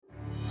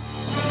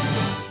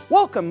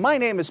Welcome, my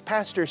name is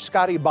Pastor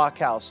Scotty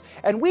Bachhaus,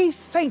 and we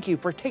thank you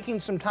for taking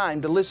some time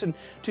to listen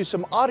to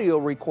some audio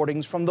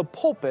recordings from the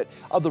pulpit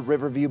of the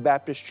Riverview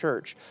Baptist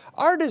Church.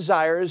 Our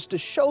desire is to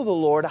show the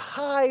Lord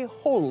high,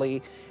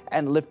 holy,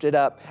 and lifted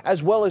up,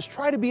 as well as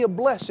try to be a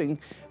blessing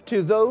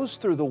to those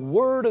through the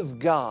Word of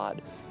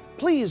God.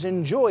 Please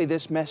enjoy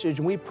this message,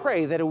 and we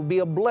pray that it will be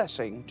a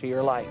blessing to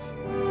your life.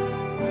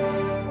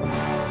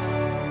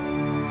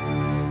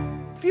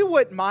 If you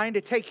wouldn't mind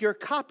to take your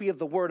copy of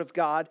the Word of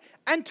God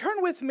and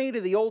turn with me to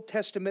the Old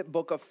Testament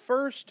book of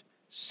 1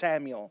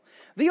 Samuel.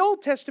 The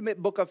Old Testament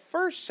book of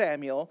 1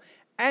 Samuel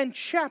and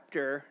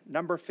chapter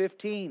number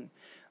 15.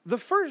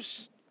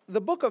 The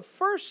book of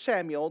 1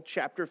 Samuel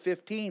chapter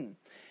 15.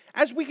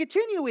 As we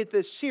continue with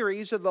this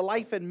series of the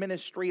life and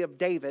ministry of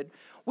David,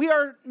 we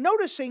are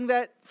noticing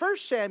that 1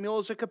 Samuel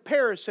is a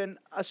comparison,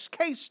 a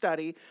case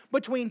study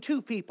between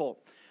two people.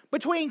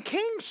 Between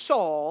King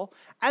Saul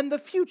and the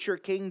future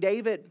King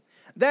David.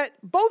 That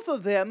both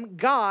of them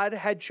God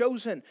had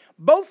chosen.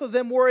 Both of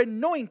them were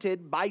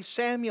anointed by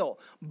Samuel.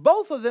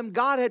 Both of them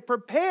God had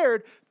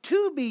prepared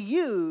to be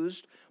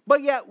used,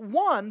 but yet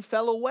one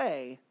fell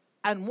away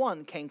and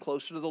one came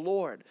closer to the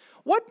Lord.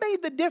 What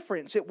made the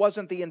difference? It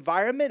wasn't the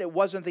environment, it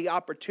wasn't the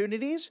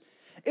opportunities.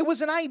 It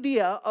was an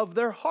idea of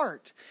their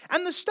heart.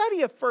 And the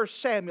study of 1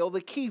 Samuel,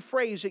 the key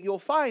phrase that you'll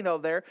find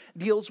over there,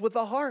 deals with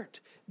the heart.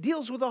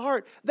 Deals with the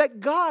heart.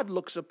 That God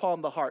looks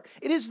upon the heart.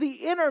 It is the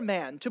inner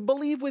man to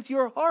believe with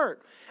your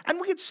heart. And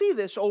we could see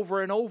this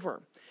over and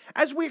over.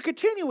 As we're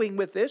continuing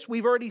with this,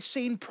 we've already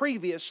seen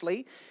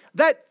previously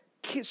that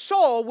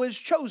Saul was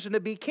chosen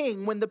to be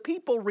king when the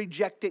people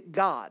rejected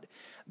God.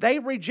 They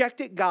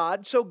rejected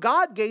God, so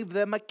God gave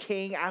them a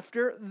king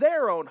after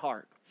their own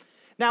heart.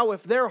 Now,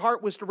 if their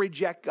heart was to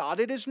reject God,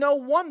 it is no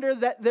wonder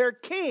that their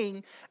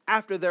king,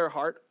 after their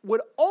heart, would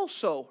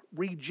also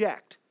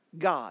reject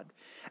God.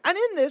 And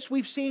in this,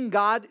 we've seen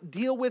God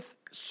deal with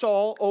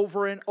Saul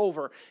over and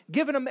over,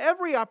 giving him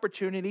every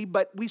opportunity,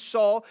 but we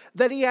saw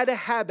that he had a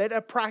habit,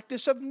 a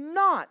practice of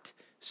not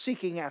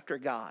seeking after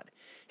God.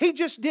 He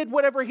just did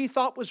whatever he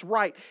thought was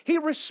right. He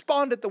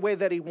responded the way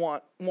that he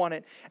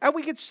wanted. And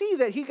we could see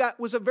that he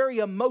was a very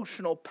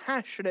emotional,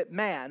 passionate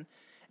man.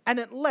 And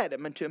it led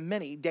him into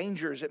many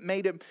dangers. It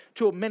made him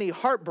to many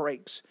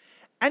heartbreaks.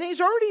 And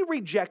he's already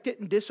rejected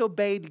and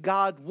disobeyed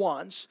God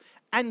once.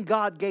 And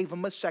God gave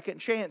him a second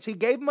chance. He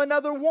gave him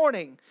another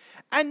warning.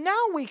 And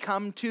now we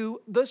come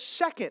to the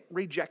second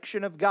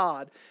rejection of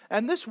God.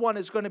 And this one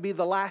is going to be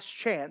the last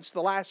chance,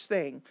 the last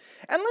thing.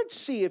 And let's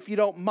see, if you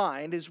don't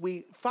mind, as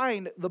we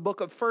find the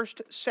book of 1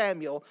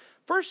 Samuel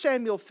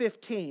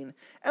 15.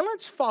 And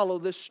let's follow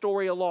this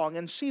story along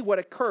and see what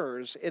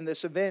occurs in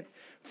this event.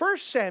 1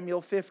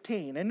 Samuel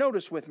 15. And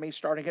notice with me,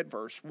 starting at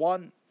verse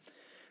 1.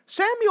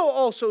 Samuel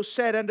also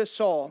said unto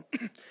Saul,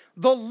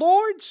 The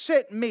Lord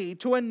sent me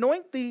to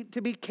anoint thee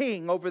to be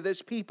king over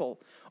this people,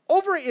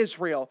 over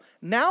Israel.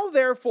 Now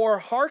therefore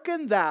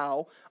hearken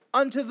thou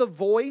unto the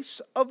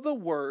voice of the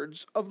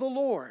words of the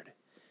Lord.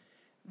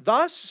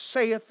 Thus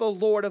saith the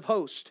Lord of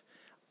hosts,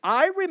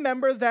 I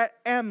remember that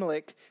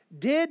Amalek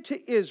did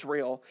to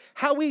Israel,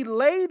 how he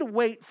laid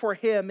wait for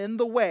him in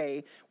the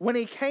way when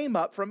he came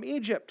up from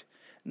Egypt.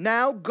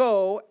 Now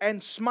go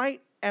and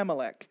smite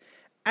Amalek,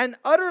 and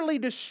utterly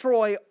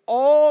destroy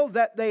all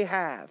that they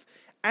have,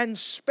 and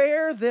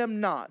spare them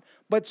not,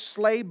 but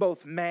slay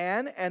both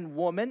man and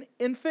woman,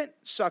 infant,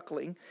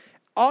 suckling,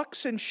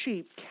 ox and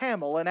sheep,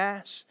 camel and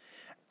ass.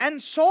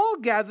 And Saul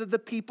gathered the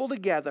people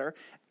together,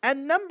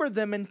 and numbered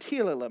them in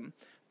Telaim,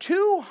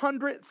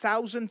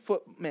 200,000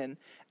 footmen,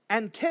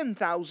 and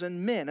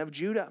 10,000 men of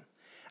Judah.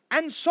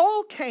 And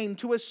Saul came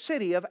to a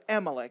city of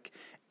Amalek,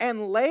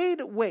 and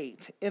laid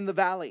wait in the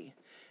valley.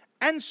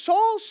 And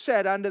Saul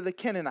said unto the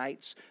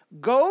Canaanites,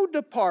 Go,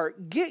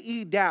 depart, get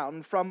ye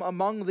down from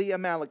among the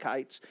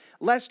Amalekites,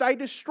 lest I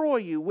destroy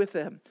you with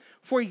them.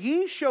 For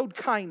ye showed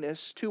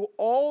kindness to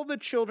all the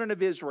children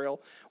of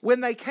Israel when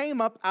they came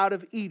up out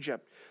of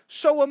Egypt.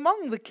 So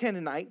among the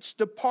Canaanites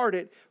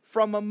departed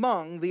from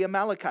among the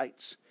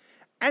Amalekites.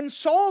 And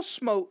Saul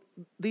smote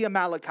the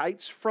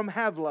Amalekites from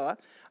Havilah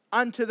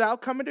unto thou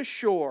comest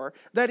ashore,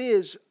 that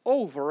is,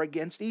 over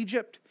against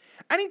Egypt.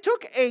 And he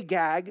took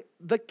Agag,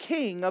 the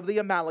king of the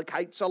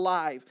Amalekites,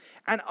 alive,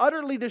 and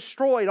utterly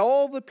destroyed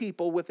all the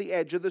people with the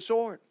edge of the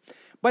sword.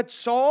 But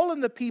Saul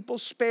and the people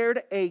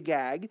spared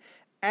Agag,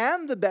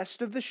 and the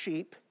best of the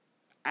sheep,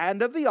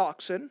 and of the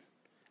oxen,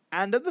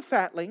 and of the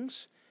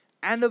fatlings,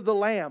 and of the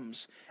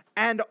lambs,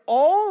 and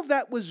all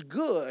that was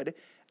good,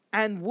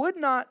 and would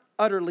not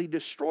utterly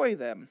destroy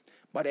them.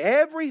 But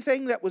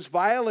everything that was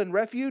vile and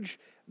refuge,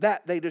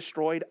 that they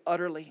destroyed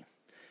utterly.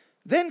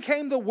 Then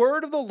came the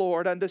word of the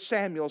Lord unto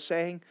Samuel,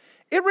 saying,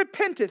 It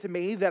repenteth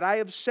me that I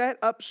have set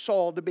up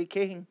Saul to be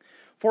king,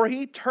 for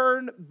he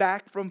turned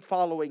back from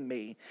following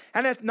me,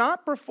 and hath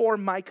not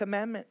performed my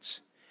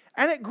commandments.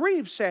 And it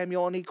grieved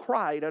Samuel, and he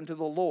cried unto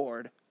the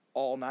Lord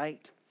all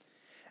night.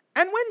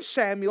 And when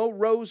Samuel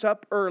rose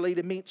up early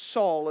to meet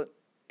Saul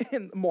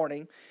in the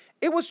morning,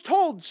 It was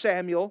told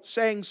Samuel,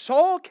 saying,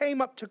 Saul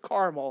came up to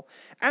Carmel,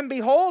 and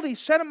behold, he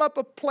set him up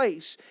a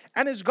place,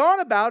 and is gone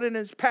about, and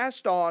has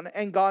passed on,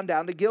 and gone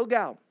down to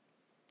Gilgal.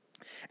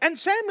 And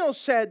Samuel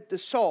said to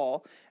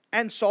Saul,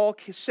 and Saul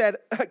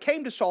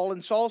came to Saul,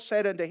 and Saul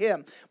said unto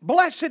him,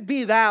 Blessed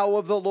be thou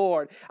of the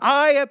Lord.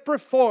 I have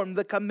performed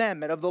the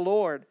commandment of the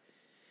Lord.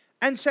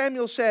 And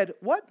Samuel said,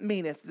 What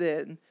meaneth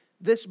then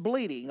this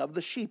bleating of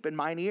the sheep in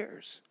mine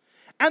ears,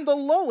 and the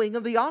lowing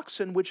of the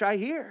oxen which I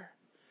hear?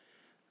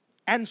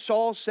 And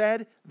Saul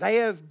said, They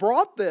have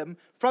brought them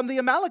from the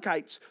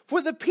Amalekites,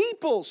 for the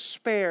people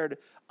spared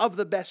of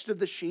the best of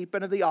the sheep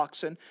and of the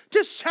oxen,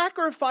 to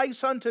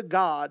sacrifice unto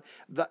God,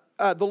 the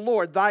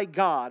Lord thy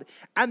God,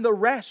 and the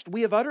rest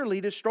we have utterly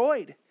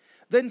destroyed.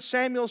 Then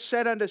Samuel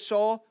said unto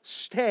Saul,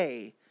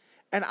 Stay,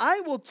 and I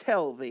will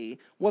tell thee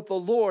what the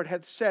Lord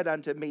hath said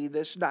unto me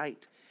this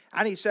night.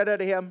 And he said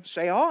unto him,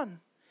 Say on.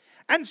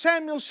 And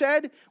Samuel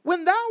said,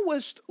 When thou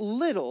wast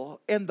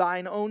little in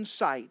thine own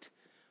sight,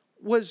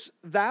 was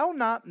thou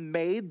not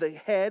made the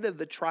head of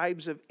the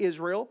tribes of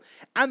Israel?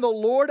 And the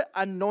Lord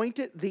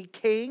anointed thee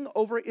king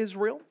over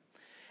Israel?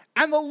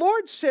 And the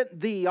Lord sent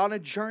thee on a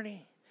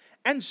journey,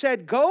 and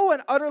said, Go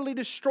and utterly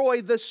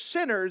destroy the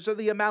sinners of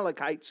the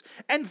Amalekites,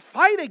 and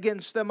fight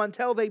against them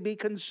until they be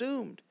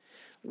consumed.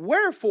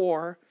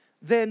 Wherefore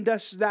then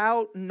dost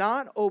thou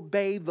not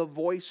obey the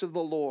voice of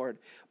the Lord,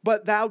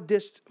 but thou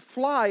didst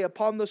fly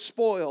upon the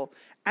spoil,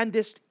 and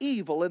didst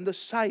evil in the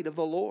sight of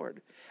the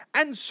Lord?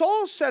 And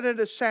Saul said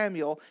unto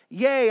Samuel,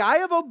 Yea, I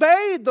have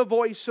obeyed the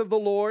voice of the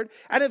Lord,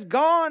 and have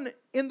gone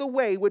in the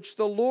way which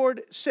the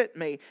Lord sent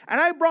me. And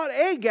I brought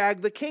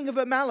Agag, the king of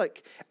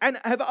Amalek, and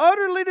have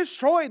utterly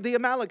destroyed the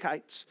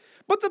Amalekites.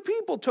 But the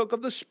people took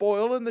of the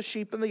spoil, and the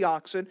sheep, and the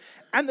oxen,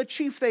 and the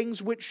chief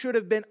things which should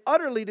have been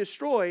utterly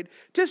destroyed,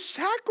 to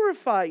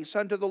sacrifice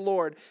unto the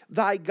Lord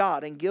thy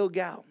God in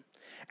Gilgal.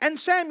 And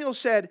Samuel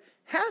said,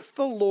 Hath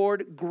the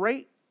Lord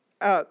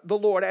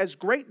as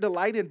great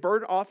delight in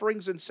burnt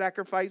offerings and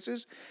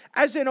sacrifices,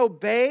 as in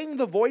obeying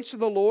the voice of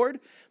the Lord?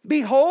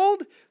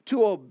 Behold,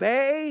 to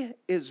obey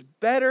is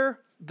better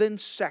than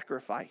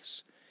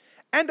sacrifice,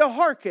 and to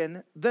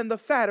hearken than the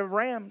fat of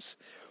rams.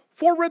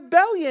 For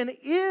rebellion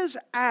is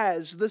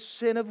as the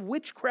sin of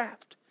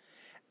witchcraft,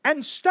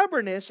 and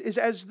stubbornness is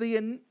as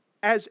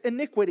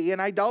iniquity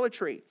and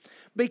idolatry.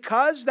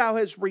 Because thou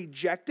hast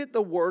rejected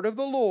the word of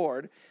the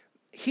Lord,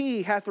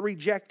 he hath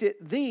rejected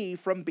thee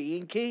from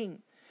being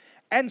king.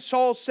 And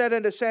Saul said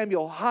unto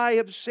Samuel, I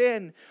have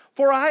sinned,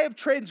 for I have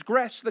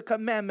transgressed the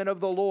commandment of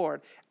the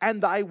Lord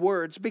and thy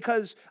words,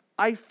 because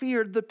I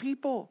feared the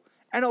people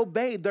and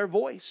obeyed their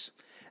voice.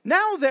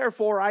 Now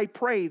therefore I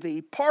pray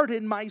thee,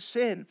 pardon my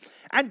sin,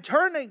 and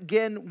turn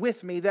again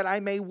with me, that I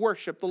may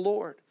worship the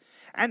Lord.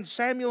 And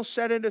Samuel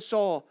said unto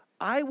Saul,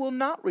 I will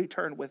not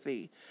return with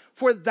thee,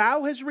 for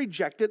thou hast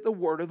rejected the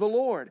word of the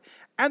Lord,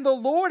 and the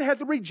Lord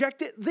hath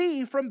rejected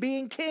thee from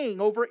being king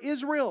over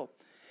Israel.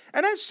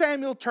 And as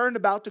Samuel turned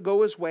about to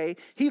go his way,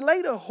 he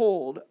laid a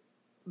hold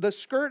the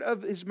skirt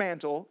of his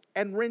mantle,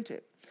 and rent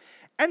it.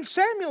 And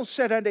Samuel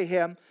said unto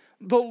him,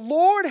 The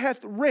Lord hath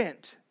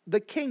rent the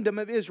kingdom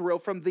of Israel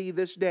from thee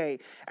this day,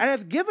 and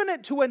hath given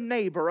it to a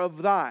neighbor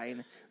of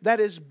thine that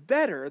is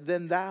better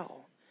than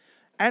thou.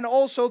 And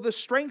also the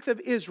strength of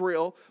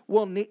Israel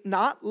will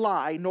not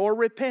lie nor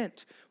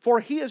repent, for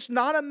he is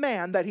not a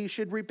man that he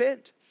should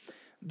repent.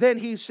 Then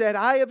he said,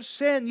 I have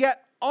sinned,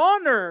 yet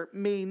honor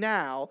me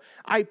now,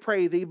 I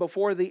pray thee,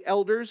 before the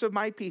elders of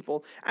my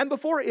people and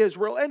before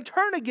Israel, and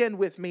turn again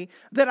with me,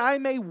 that I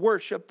may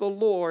worship the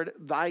Lord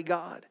thy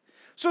God.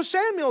 So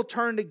Samuel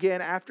turned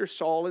again after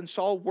Saul, and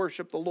Saul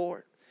worshiped the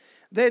Lord.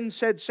 Then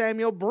said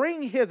Samuel,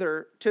 Bring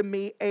hither to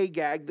me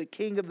Agag, the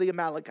king of the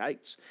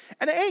Amalekites.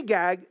 And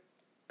Agag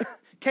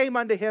came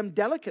unto him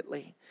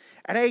delicately.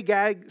 And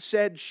Agag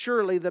said,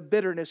 Surely the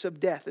bitterness of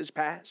death is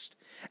past.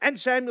 And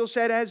Samuel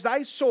said, As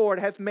thy sword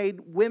hath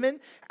made women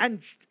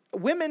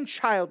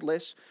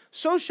childless,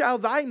 so shall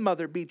thy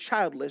mother be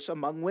childless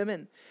among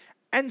women.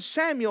 And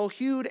Samuel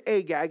hewed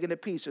Agag into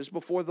pieces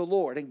before the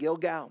Lord in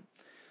Gilgal.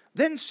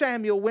 Then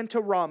Samuel went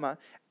to Ramah,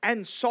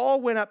 and Saul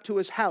went up to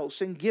his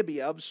house in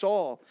Gibeah of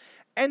Saul.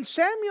 And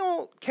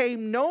Samuel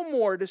came no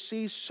more to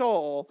see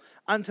Saul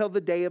until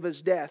the day of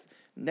his death.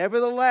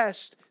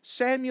 Nevertheless,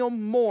 Samuel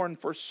mourned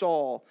for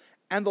Saul,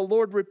 and the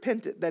Lord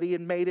repented that he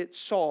had made it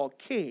Saul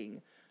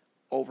king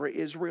over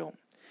Israel.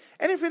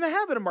 And if you're in the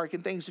habit of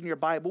marking things in your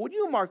Bible, would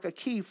you mark a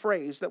key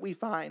phrase that we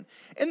find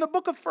in the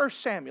book of 1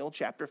 Samuel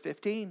chapter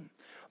 15?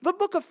 The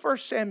book of 1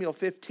 Samuel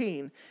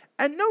 15,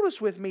 and notice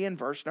with me in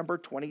verse number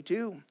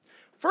 22.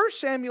 1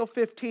 Samuel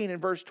 15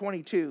 and verse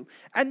 22,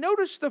 and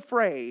notice the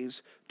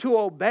phrase, to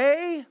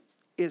obey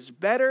is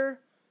better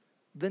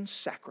than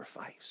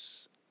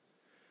sacrifice.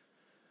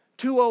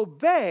 To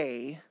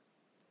obey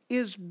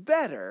is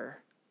better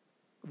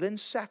than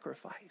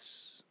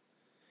sacrifice.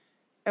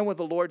 And with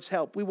the Lord's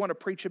help, we want to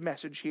preach a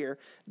message here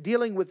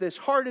dealing with this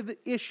heart of the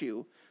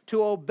issue.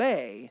 To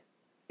obey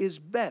is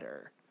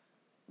better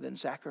than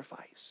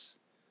sacrifice.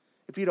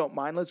 If you don't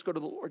mind, let's go to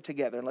the Lord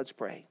together and let's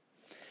pray.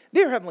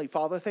 Dear Heavenly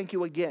Father, thank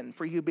you again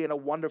for you being a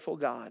wonderful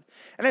God.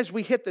 And as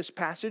we hit this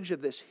passage of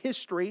this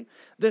history,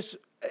 this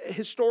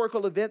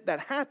historical event that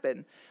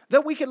happened,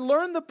 that we can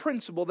learn the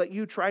principle that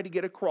you tried to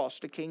get across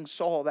to King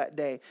Saul that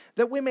day,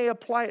 that we may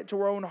apply it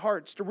to our own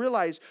hearts to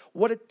realize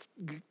what a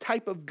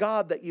type of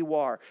God that you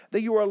are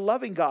a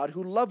loving God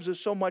who loves us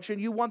so much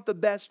and you want the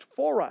best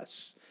for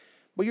us.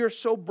 But you're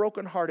so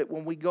brokenhearted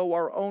when we go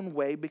our own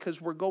way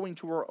because we're going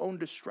to our own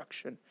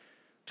destruction,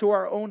 to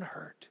our own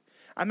hurt.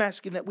 I'm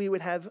asking that we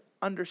would have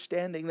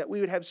understanding, that we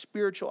would have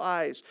spiritual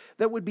eyes,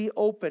 that would be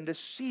open to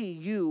see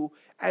you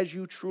as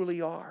you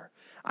truly are.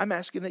 I'm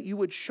asking that you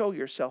would show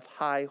yourself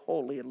high,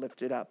 holy, and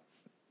lifted up.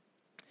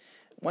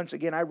 Once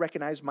again, I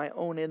recognize my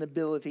own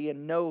inability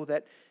and know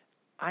that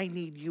I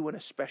need you in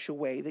a special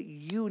way, that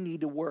you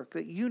need to work,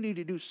 that you need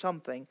to do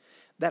something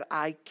that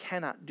I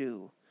cannot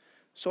do.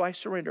 So I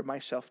surrender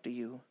myself to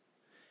you.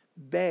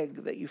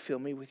 Beg that you fill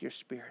me with your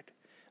Spirit,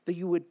 that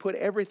you would put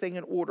everything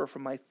in order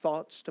from my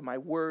thoughts to my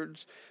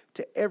words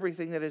to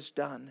everything that is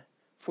done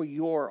for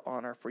your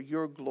honor, for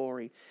your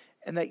glory,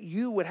 and that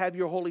you would have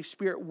your Holy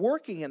Spirit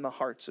working in the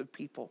hearts of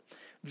people,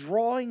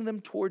 drawing them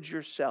towards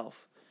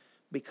yourself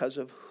because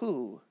of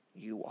who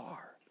you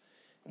are.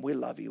 And we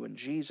love you. In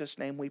Jesus'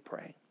 name we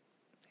pray.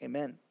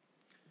 Amen.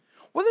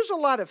 Well, there's a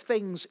lot of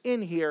things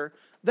in here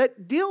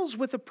that deals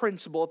with the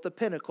principle at the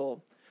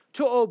pinnacle.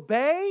 To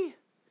obey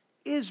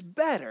is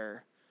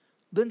better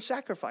than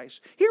sacrifice.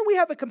 Here we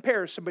have a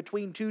comparison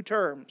between two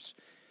terms.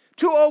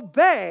 To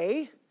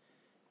obey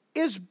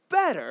is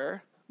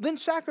better than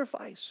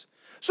sacrifice.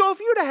 So if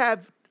you were to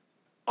have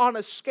on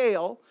a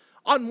scale,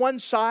 on one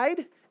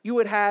side you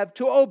would have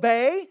to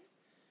obey,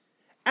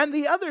 and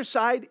the other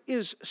side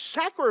is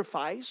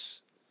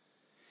sacrifice.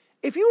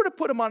 If you were to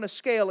put them on a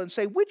scale and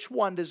say, which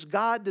one does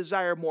God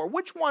desire more?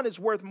 Which one is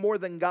worth more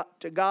than God,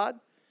 to God?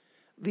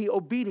 The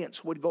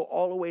obedience would go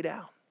all the way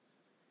down.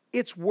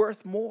 It's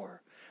worth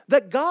more.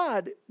 That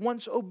God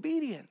wants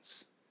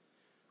obedience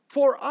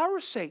for our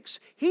sakes.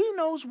 He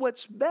knows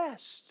what's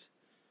best.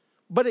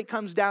 But it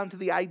comes down to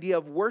the idea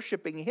of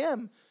worshiping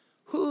Him,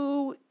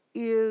 who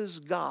is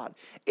God.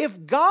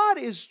 If God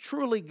is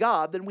truly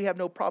God, then we have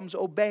no problems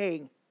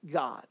obeying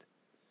God.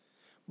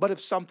 But if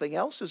something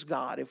else is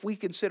God, if we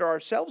consider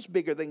ourselves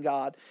bigger than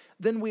God,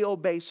 then we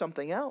obey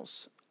something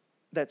else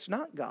that's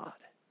not God.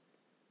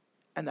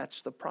 And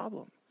that's the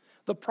problem.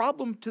 The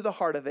problem to the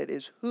heart of it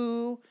is,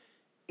 who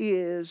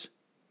is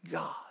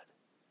God?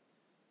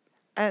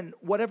 And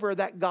whatever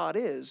that God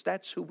is,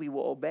 that's who we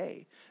will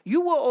obey.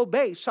 You will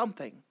obey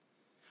something.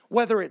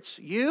 Whether it's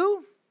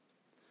you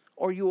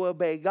or you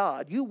obey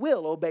God, you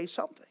will obey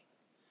something.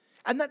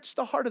 And that's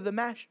the heart of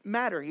the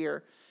matter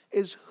here,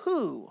 is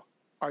who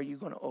are you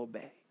going to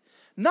obey?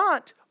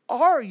 Not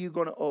are you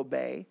going to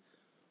obey,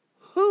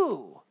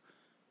 who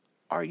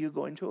are you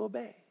going to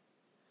obey?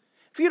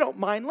 If you don't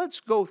mind, let's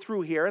go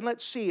through here and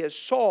let's see as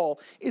Saul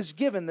is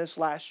given this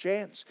last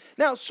chance.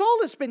 Now, Saul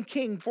has been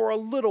king for a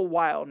little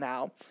while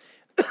now.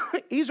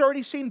 He's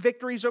already seen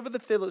victories over the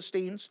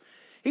Philistines.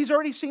 He's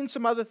already seen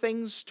some other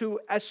things to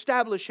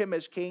establish him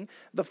as king,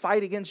 the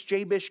fight against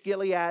Jabesh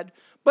Gilead.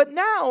 But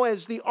now,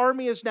 as the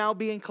army is now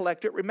being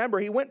collected, remember,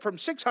 he went from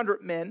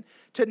 600 men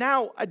to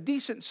now a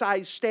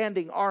decent-sized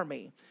standing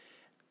army.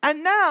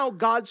 And now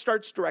God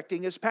starts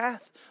directing his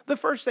path. The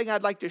first thing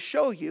I'd like to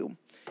show you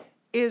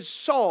is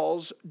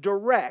Saul's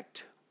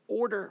direct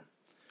order.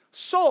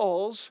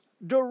 Saul's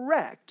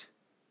direct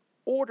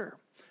order.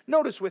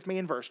 Notice with me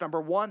in verse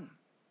number 1.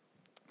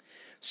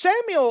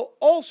 Samuel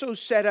also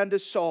said unto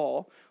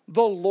Saul,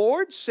 the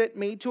Lord sent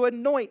me to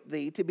anoint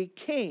thee to be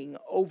king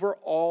over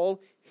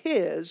all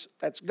his,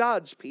 that's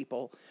God's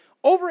people,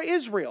 over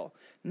Israel.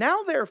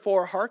 Now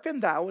therefore hearken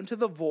thou unto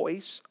the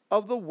voice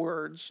of the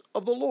words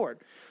of the Lord.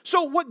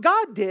 So what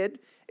God did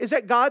is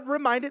that God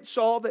reminded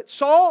Saul that,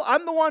 Saul,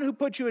 I'm the one who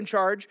put you in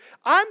charge.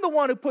 I'm the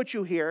one who put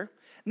you here.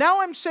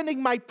 Now I'm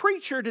sending my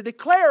preacher to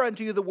declare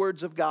unto you the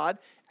words of God,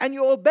 and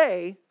you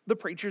obey the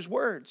preacher's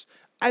words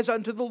as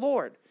unto the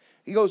Lord.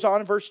 He goes on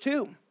in verse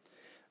 2.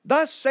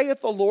 Thus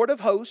saith the Lord of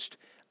hosts,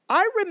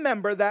 I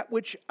remember that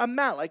which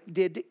Amalek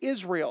did to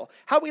Israel,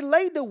 how he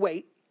laid to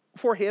wait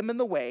for him in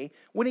the way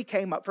when he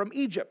came up from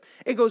Egypt.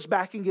 It goes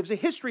back and gives a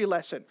history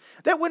lesson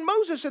that when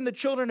Moses and the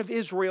children of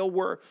Israel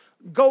were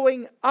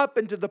going up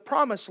into the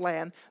promised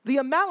land, the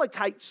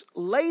Amalekites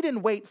laid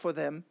in wait for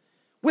them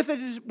with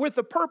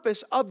the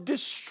purpose of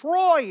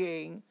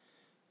destroying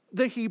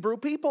the Hebrew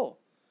people.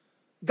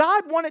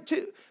 God wanted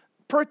to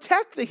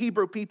protect the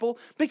Hebrew people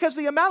because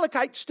the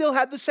Amalekites still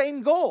had the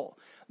same goal.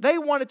 They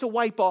wanted to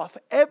wipe off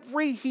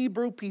every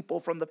Hebrew people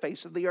from the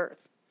face of the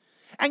earth.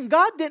 And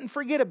God didn't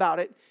forget about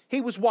it.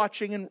 He was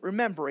watching and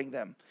remembering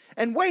them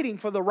and waiting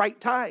for the right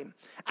time.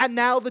 And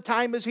now the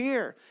time is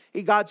here.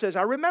 God says,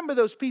 I remember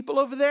those people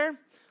over there.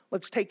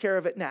 Let's take care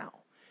of it now.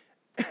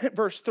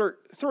 Verse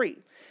 3.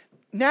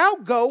 Now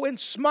go and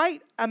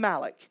smite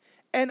Amalek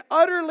and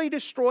utterly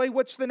destroy,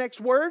 what's the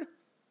next word?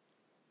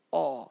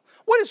 All.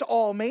 What does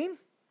all mean?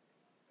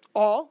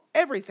 All,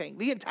 everything,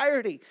 the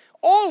entirety,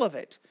 all of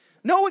it.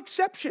 No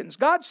exceptions.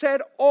 God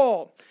said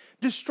all.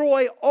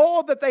 Destroy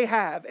all that they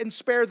have and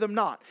spare them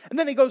not. And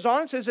then he goes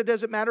on and says it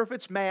doesn't matter if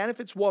it's man, if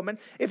it's woman,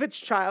 if it's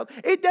child.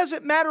 It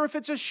doesn't matter if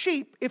it's a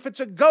sheep, if it's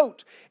a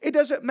goat. It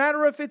doesn't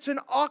matter if it's an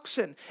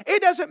oxen.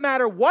 It doesn't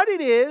matter what it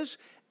is.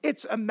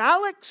 It's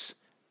Amalek's.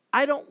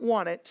 I don't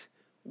want it.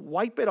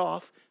 Wipe it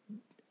off.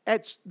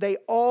 They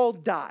all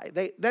die.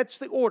 That's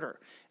the order.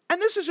 And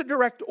this is a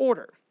direct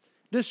order.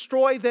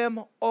 Destroy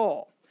them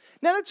all.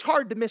 Now that's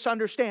hard to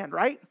misunderstand,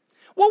 right?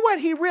 Well, what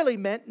he really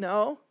meant,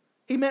 no,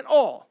 he meant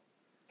all.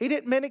 He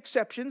didn't mean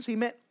exceptions, he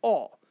meant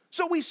all.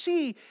 So we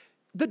see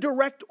the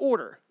direct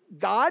order.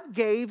 God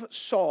gave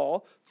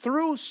Saul,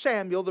 through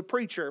Samuel the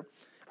preacher,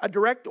 a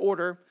direct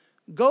order.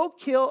 Go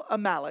kill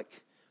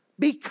Amalek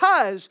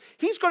because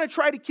he's going to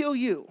try to kill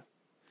you.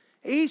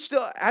 He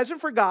still hasn't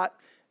forgot.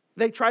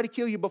 They tried to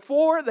kill you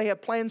before. They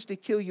have plans to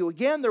kill you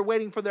again. They're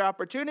waiting for their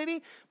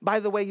opportunity. By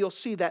the way, you'll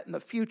see that in the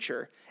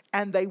future.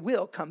 And they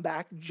will come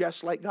back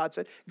just like God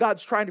said.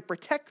 God's trying to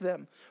protect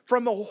them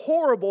from a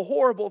horrible,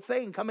 horrible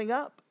thing coming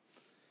up.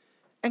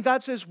 And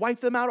God says, wipe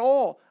them out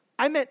all.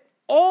 I meant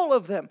all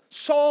of them.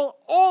 Saul,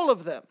 all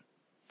of them.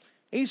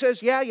 He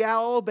says, yeah,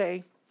 I'll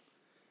obey.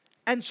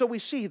 And so we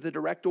see the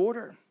direct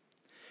order.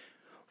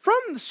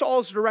 From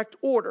Saul's direct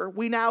order,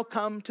 we now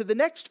come to the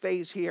next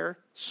phase here,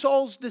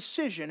 Saul's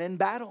decision in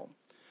battle.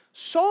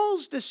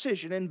 Saul's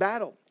decision in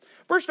battle.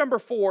 Verse number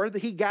 4,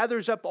 he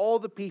gathers up all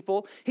the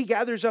people, he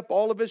gathers up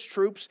all of his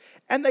troops,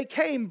 and they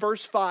came,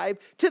 verse 5,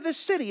 to the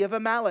city of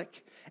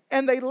Amalek,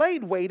 and they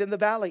laid wait in the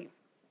valley.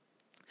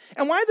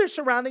 And while they're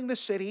surrounding the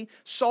city,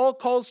 Saul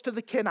calls to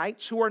the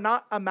Kenites, who are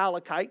not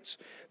Amalekites.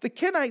 The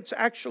Kenites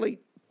actually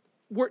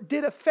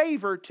did a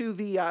favor to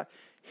the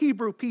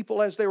Hebrew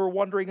people as they were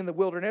wandering in the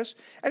wilderness.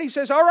 And he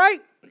says, all right,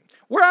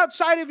 we're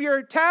outside of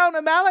your town,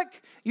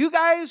 Amalek. You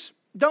guys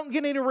don't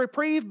get any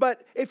reprieve,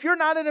 but if you're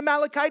not an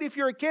Amalekite, if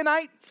you're a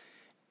Kenite,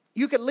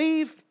 you can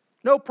leave,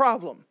 no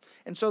problem.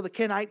 And so the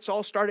Kenites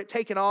all started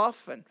taking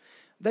off, and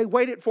they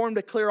waited for him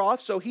to clear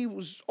off. So he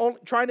was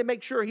trying to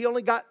make sure he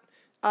only got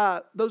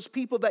those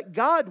people that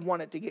God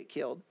wanted to get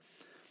killed.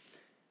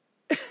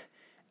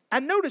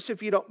 And notice,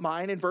 if you don't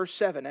mind, in verse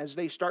 7, as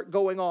they start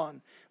going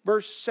on.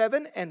 Verse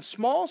 7, and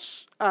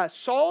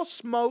Saul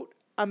smote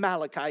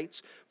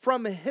Amalekites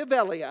from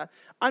Havilah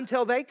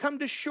until they come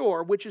to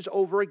shore, which is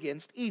over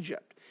against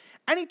Egypt.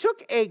 And he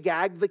took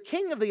Agag, the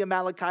king of the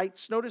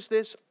Amalekites, notice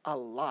this,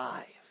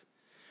 alive.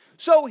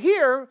 So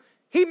here,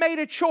 he made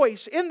a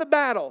choice in the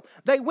battle.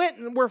 They went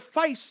and were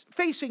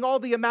facing all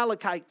the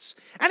Amalekites.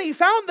 And he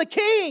found the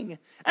king.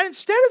 And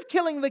instead of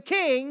killing the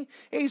king,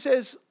 he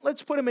says,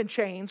 let's put him in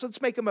chains.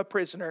 Let's make him a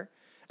prisoner.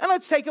 And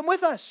let's take him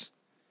with us.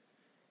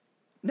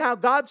 Now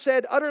God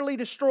said, utterly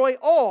destroy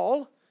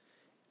all.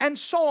 And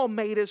Saul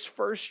made his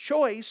first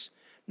choice.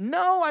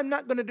 No, I'm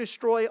not going to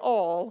destroy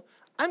all.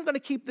 I'm going to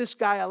keep this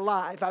guy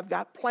alive. I've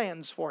got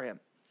plans for him.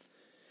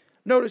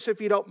 Notice,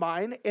 if you don't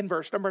mind, in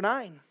verse number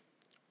 9.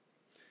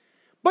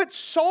 But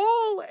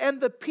Saul and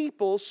the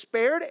people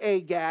spared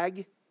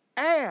Agag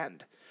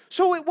and.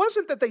 So it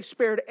wasn't that they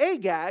spared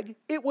Agag,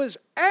 it was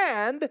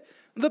and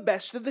the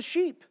best of the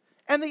sheep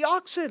and the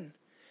oxen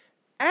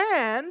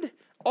and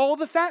all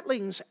the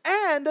fatlings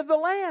and of the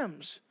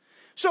lambs.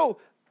 So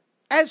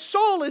as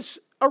Saul is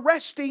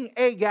arresting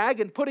Agag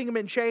and putting him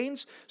in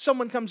chains,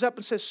 someone comes up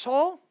and says,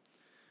 Saul,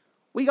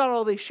 we got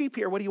all these sheep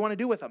here. What do you want to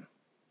do with them?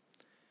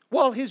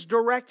 Well, his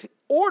direct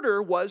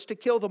order was to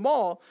kill them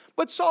all.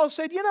 But Saul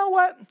said, you know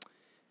what?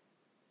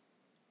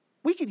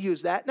 We could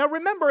use that. Now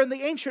remember, in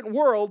the ancient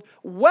world,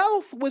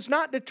 wealth was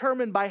not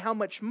determined by how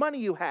much money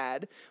you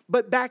had,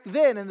 but back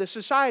then in the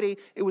society,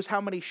 it was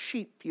how many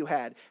sheep you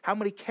had, how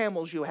many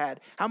camels you had,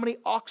 how many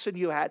oxen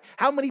you had,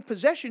 how many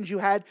possessions you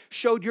had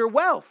showed your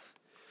wealth.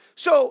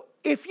 So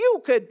if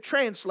you could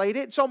translate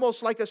it, it's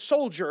almost like a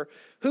soldier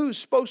who's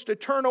supposed to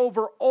turn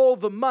over all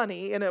the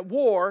money in a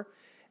war,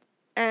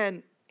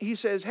 and he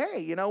says, hey,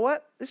 you know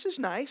what? This is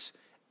nice,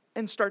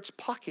 and starts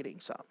pocketing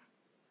some.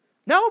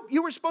 No,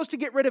 you were supposed to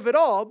get rid of it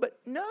all, but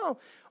no.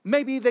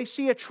 Maybe they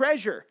see a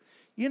treasure.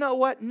 You know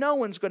what? No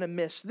one's going to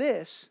miss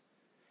this.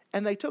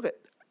 And they took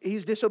it.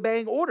 He's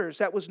disobeying orders.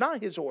 That was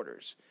not his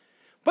orders.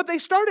 But they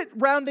started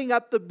rounding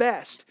up the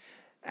best.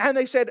 And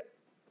they said,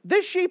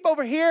 this sheep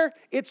over here,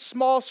 it's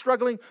small,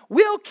 struggling.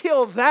 We'll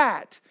kill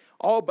that.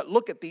 Oh, but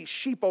look at these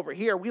sheep over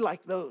here. We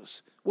like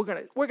those. We're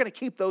going to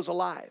keep those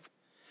alive.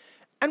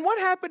 And what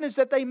happened is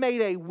that they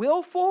made a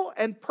willful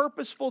and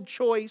purposeful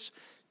choice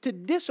to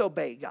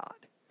disobey God.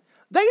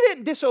 They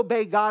didn't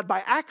disobey God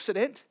by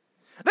accident.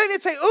 They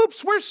didn't say,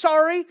 oops, we're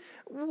sorry.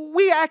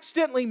 We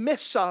accidentally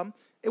missed some.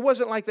 It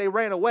wasn't like they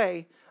ran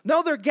away.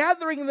 No, they're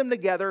gathering them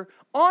together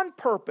on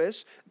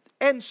purpose.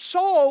 And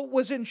Saul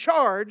was in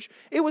charge.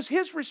 It was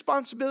his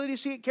responsibility to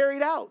see it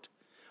carried out.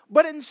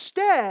 But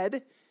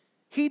instead,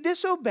 he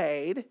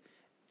disobeyed,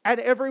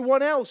 and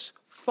everyone else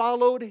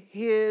followed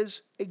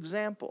his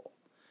example.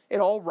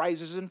 It all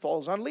rises and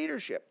falls on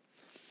leadership.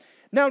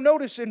 Now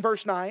notice in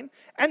verse 9,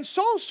 and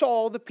Saul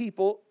saw the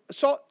people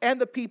Saul and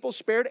the people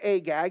spared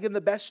Agag and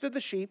the best of the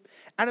sheep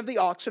and of the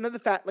oxen and the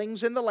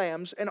fatlings and the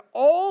lambs and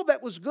all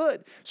that was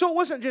good. So it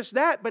wasn't just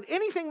that, but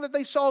anything that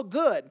they saw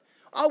good.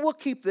 Oh, we'll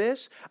keep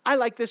this. I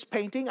like this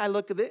painting. I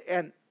look at it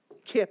and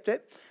kept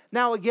it.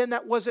 Now again,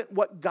 that wasn't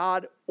what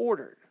God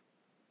ordered,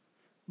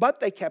 but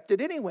they kept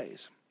it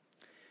anyways.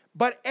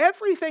 But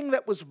everything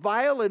that was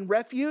vile and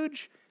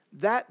refuge,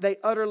 that they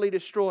utterly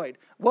destroyed.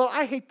 Well,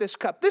 I hate this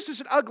cup. This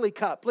is an ugly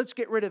cup. Let's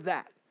get rid of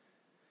that.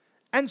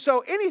 And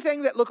so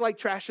anything that looked like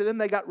trash to them,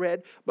 they got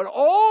rid. But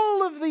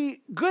all of the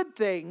good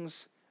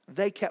things,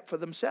 they kept for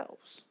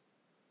themselves.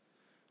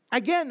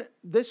 Again,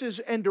 this is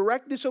in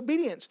direct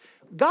disobedience.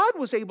 God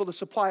was able to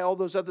supply all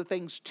those other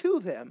things to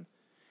them,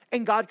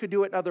 and God could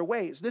do it in other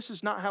ways. This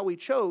is not how He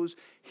chose.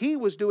 He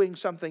was doing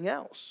something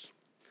else.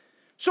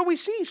 So we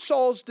see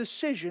Saul's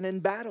decision in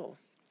battle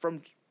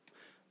from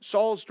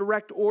Saul's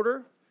direct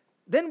order.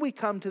 Then we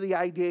come to the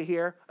idea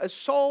here of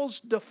Saul's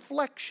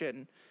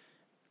deflection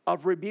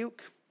of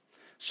rebuke.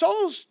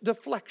 Saul's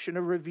deflection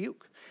of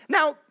rebuke.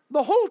 Now,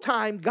 the whole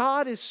time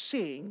God is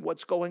seeing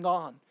what's going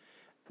on.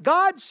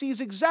 God sees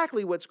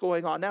exactly what's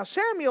going on. Now,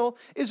 Samuel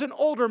is an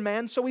older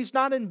man, so he's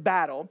not in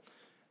battle,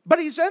 but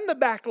he's in the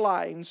back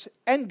lines,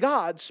 and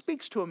God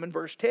speaks to him in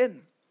verse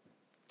 10.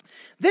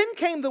 Then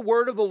came the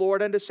word of the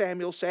Lord unto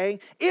Samuel, saying,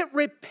 It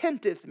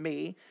repenteth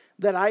me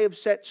that I have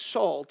set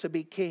Saul to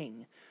be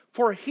king,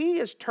 for he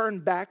is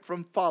turned back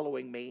from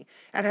following me,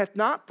 and hath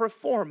not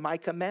performed my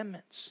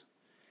commandments.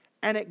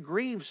 And it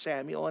grieved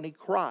Samuel, and he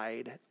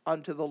cried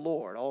unto the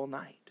Lord all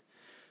night.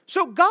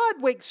 So God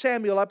wakes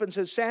Samuel up and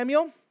says,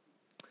 Samuel,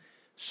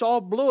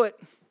 Saul blew it.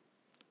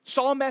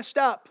 Saul messed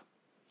up.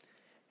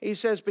 He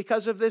says,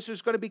 because of this,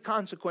 there's going to be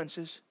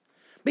consequences.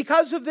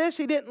 Because of this,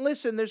 he didn't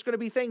listen. There's going to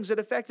be things that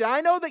affect it.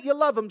 I know that you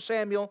love him,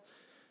 Samuel,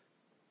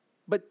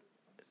 but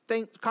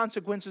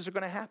consequences are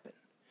going to happen.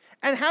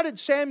 And how did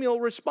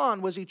Samuel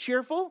respond? Was he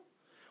cheerful?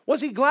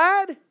 Was he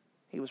glad?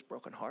 He was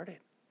brokenhearted.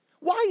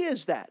 Why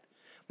is that?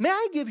 May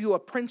I give you a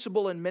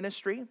principle in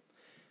ministry?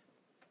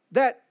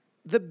 That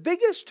the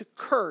biggest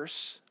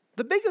curse,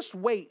 the biggest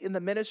weight in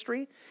the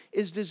ministry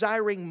is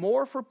desiring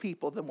more for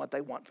people than what they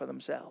want for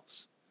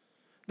themselves.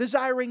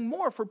 Desiring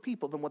more for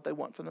people than what they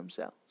want for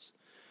themselves.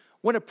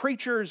 When a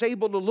preacher is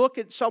able to look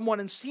at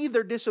someone and see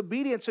their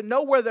disobedience and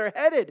know where they're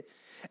headed,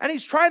 and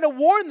he's trying to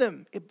warn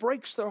them, it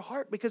breaks their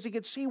heart because he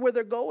could see where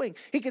they're going.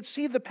 He could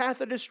see the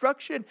path of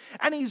destruction,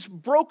 and he's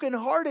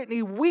brokenhearted, and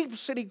he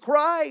weeps and he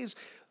cries,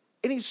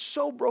 and he's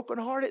so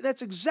brokenhearted.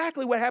 That's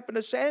exactly what happened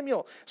to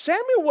Samuel.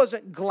 Samuel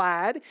wasn't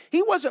glad.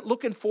 He wasn't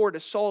looking forward to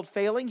Saul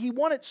failing. He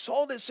wanted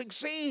Saul to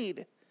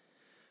succeed.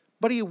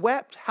 But he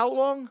wept how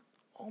long?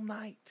 All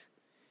night.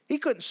 He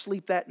couldn't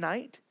sleep that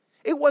night.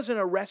 It wasn't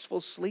a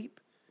restful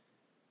sleep.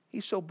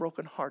 He's so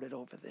brokenhearted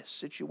over this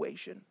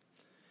situation.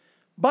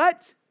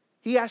 But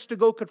he has to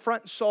go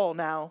confront Saul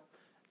now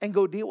and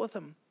go deal with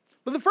him.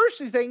 But the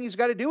first thing he's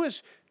got to do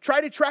is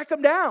try to track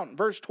him down.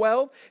 Verse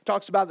 12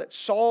 talks about that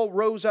Samuel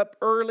rose up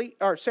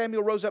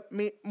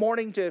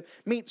morning to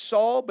meet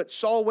Saul, but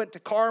Saul went to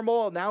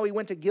Carmel, and now he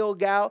went to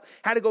Gilgal,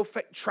 had to go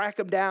track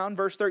him down.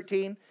 Verse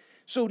 13.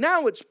 So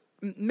now it's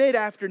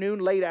mid-afternoon,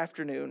 late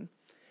afternoon.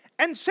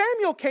 And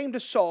Samuel came to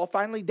Saul,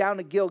 finally down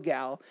to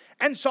Gilgal,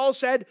 and Saul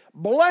said,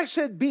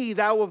 Blessed be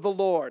thou of the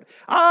Lord.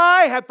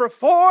 I have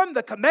performed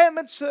the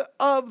commandments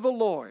of the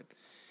Lord.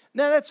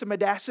 Now that's some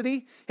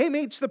audacity. He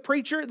meets the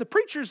preacher. The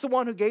preacher's the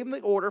one who gave him the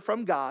order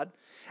from God.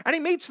 And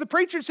he meets the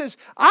preacher and says,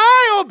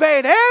 I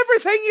obeyed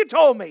everything you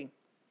told me.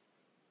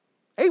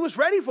 He was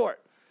ready for it.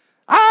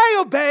 I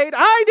obeyed.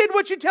 I did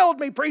what you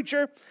told me,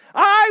 preacher.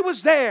 I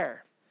was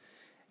there.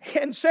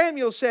 And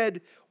Samuel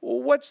said,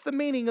 well, what's the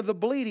meaning of the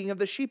bleating of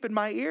the sheep in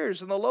my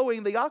ears and the lowing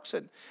of the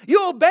oxen?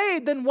 You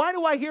obeyed, then why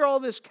do I hear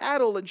all this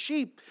cattle and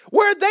sheep?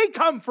 Where'd they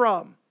come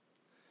from?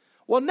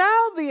 Well,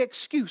 now the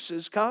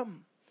excuses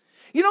come.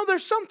 You know,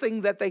 there's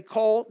something that they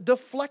call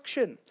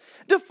deflection.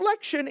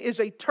 Deflection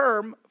is a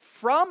term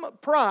from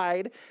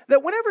pride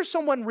that whenever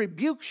someone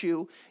rebukes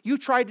you, you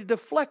try to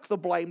deflect the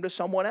blame to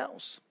someone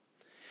else.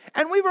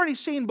 And we've already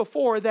seen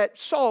before that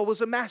Saul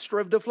was a master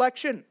of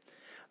deflection.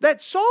 That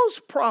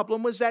Saul's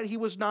problem was that he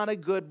was not a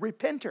good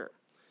repenter.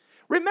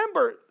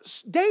 Remember,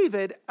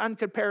 David, on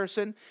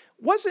comparison,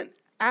 wasn't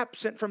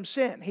absent from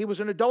sin. He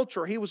was an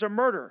adulterer. He was a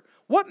murderer.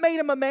 What made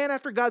him a man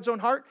after God's own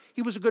heart?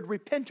 He was a good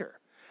repenter.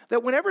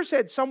 That whenever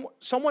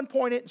someone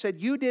pointed and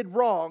said, you did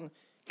wrong,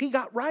 he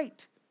got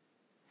right.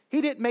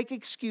 He didn't make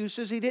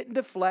excuses. He didn't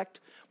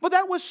deflect. But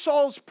that was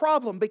Saul's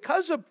problem.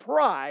 Because of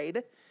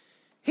pride,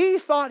 he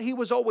thought he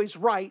was always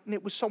right and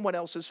it was someone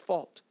else's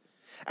fault.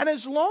 And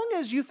as long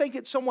as you think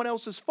it's someone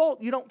else's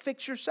fault, you don't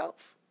fix yourself.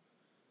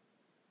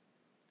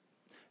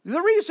 The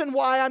reason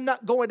why I'm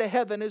not going to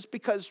heaven is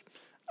because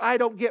I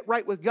don't get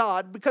right with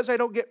God, because I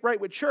don't get right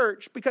with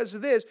church, because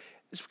of this,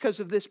 it's because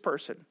of this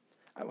person.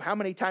 How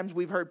many times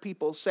we've heard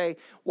people say,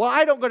 well,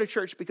 I don't go to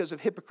church because of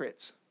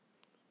hypocrites.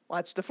 Well,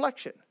 that's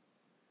deflection.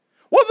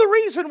 Well, the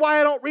reason why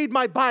I don't read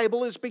my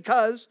Bible is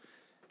because,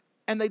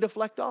 and they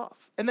deflect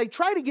off. And they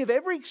try to give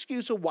every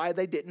excuse of why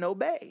they didn't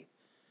obey.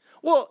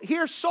 Well,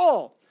 here's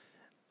Saul.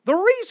 The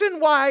reason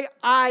why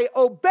I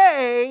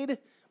obeyed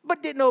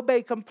but didn't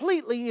obey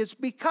completely is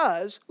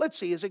because, let's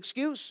see his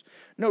excuse.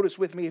 Notice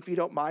with me if you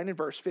don't mind in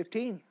verse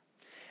 15.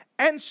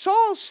 And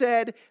Saul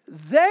said,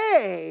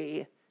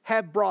 they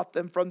have brought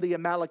them from the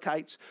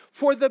Amalekites,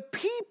 for the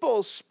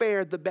people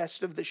spared the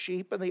best of the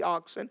sheep and the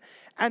oxen,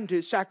 and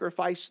to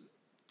sacrifice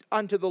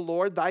unto the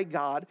Lord thy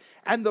God,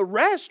 and the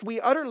rest we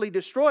utterly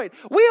destroyed.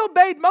 We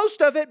obeyed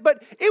most of it,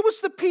 but it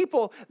was the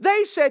people.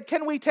 They said,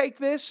 can we take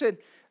this? And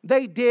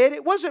they did.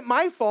 It wasn't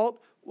my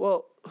fault.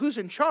 Well, who's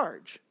in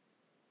charge?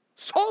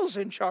 Saul's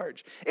in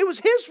charge. It was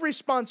his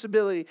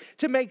responsibility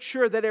to make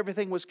sure that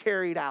everything was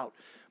carried out.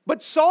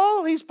 But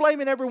Saul, he's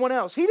blaming everyone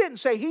else. He didn't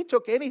say he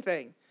took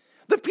anything.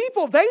 The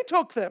people, they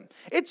took them.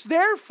 It's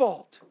their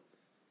fault.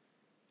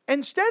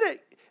 Instead,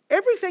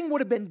 everything would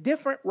have been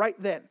different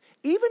right then.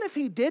 Even if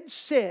he did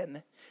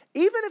sin,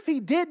 even if he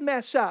did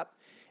mess up,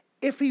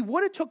 if he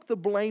would have took the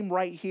blame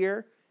right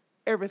here,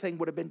 everything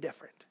would have been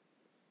different.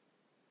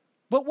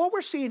 But what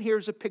we're seeing here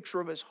is a picture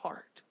of his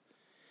heart.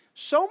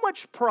 So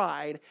much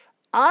pride.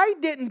 I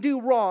didn't do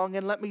wrong,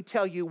 and let me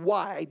tell you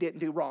why I didn't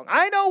do wrong.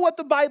 I know what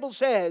the Bible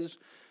says,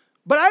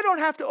 but I don't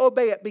have to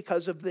obey it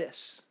because of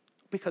this,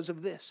 because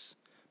of this,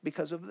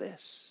 because of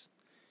this.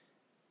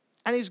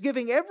 And he's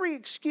giving every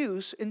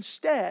excuse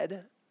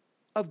instead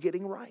of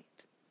getting right.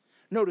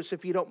 Notice,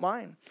 if you don't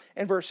mind,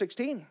 in verse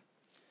 16.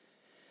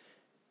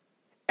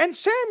 And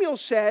Samuel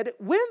said,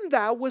 when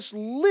thou wast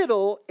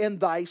little in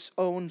thy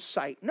own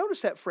sight. Notice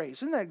that phrase.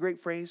 Isn't that a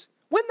great phrase?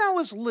 When thou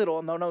wast little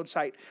in thine own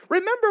sight.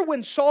 Remember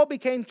when Saul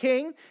became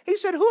king? He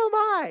said, who am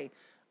I?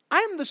 I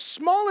am the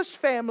smallest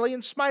family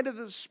in spite of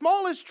the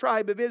smallest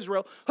tribe of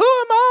Israel. Who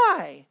am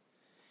I?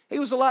 He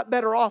was a lot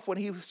better off when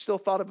he still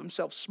thought of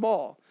himself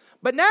small.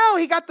 But now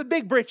he got the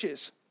big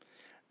britches.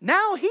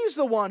 Now he's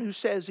the one who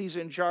says he's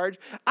in charge.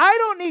 I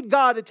don't need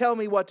God to tell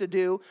me what to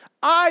do.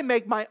 I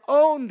make my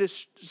own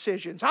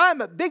decisions.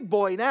 I'm a big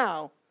boy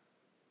now.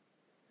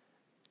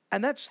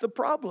 And that's the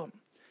problem.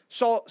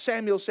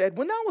 Samuel said,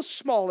 when thou wast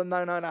small in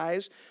thine own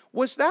eyes,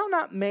 wast thou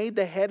not made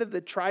the head of the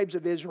tribes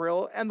of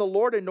Israel, and the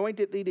Lord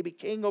anointed thee to be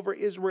king over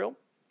Israel?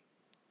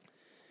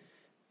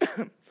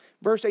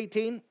 Verse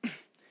 18.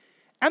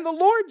 And the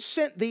Lord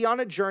sent thee on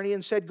a journey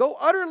and said, go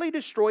utterly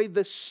destroy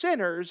the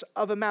sinners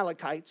of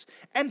Amalekites,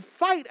 and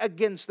fight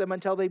against them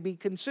until they be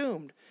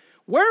consumed.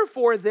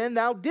 Wherefore then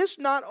thou didst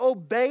not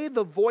obey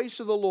the voice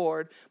of the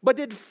Lord, but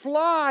did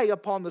fly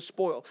upon the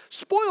spoil.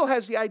 Spoil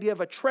has the idea of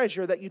a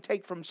treasure that you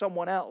take from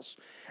someone else.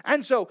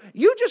 And so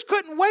you just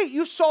couldn't wait.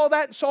 You saw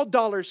that and saw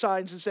dollar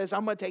signs and says,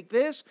 I'm going to take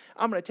this,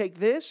 I'm going to take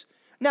this.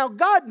 Now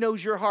God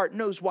knows your heart,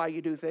 knows why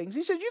you do things.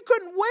 He says you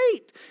couldn't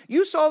wait.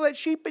 You saw that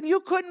sheep and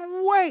you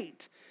couldn't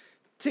wait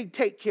to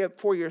take care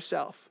for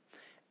yourself.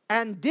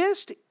 And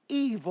didst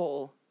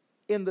evil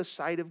in the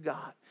sight of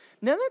God.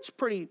 Now that's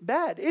pretty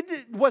bad.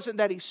 It wasn't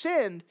that he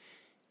sinned.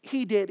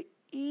 He did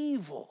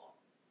evil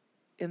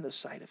in the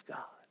sight of God.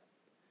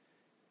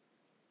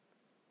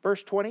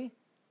 Verse 20.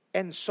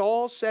 And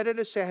Saul said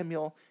unto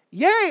Samuel,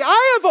 yea,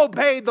 I have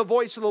obeyed the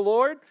voice of the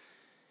Lord.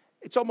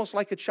 It's almost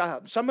like a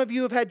child. Some of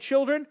you have had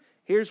children.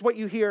 Here's what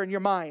you hear in your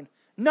mind.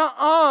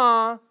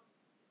 Nuh-uh.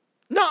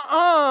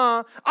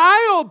 Nuh-uh.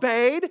 I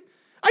obeyed.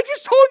 I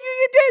just told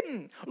you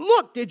didn't.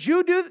 Look, did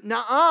you do that?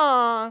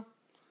 Nuh-uh.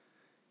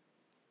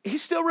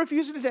 He's still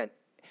refusing to do it.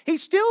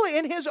 He's still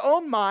in his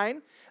own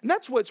mind. And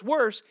that's what's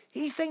worse.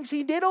 He thinks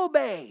he did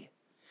obey.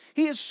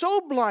 He is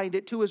so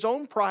blinded to his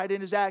own pride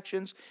in his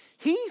actions.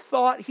 He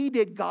thought he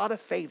did God a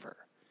favor.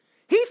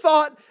 He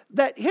thought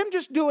that him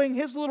just doing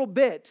his little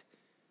bit,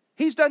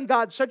 he's done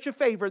God such a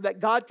favor that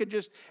God could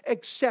just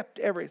accept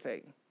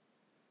everything.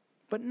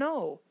 But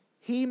no,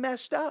 he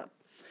messed up.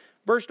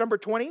 Verse number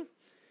 20.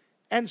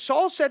 And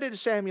Saul said unto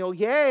Samuel,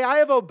 yea, I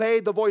have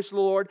obeyed the voice of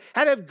the Lord,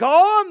 and have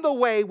gone the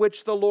way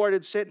which the Lord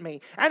had sent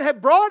me, and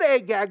have brought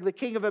Agag, the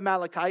king of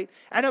Amalekite,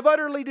 and have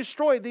utterly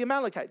destroyed the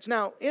Amalekites.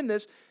 Now, in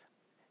this,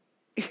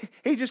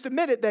 he just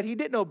admitted that he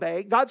didn't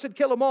obey. God said,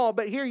 kill them all,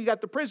 but here you got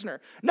the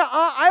prisoner. Now,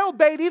 I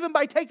obeyed even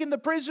by taking the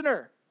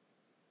prisoner.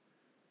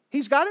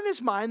 He's got in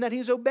his mind that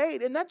he's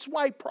obeyed, and that's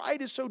why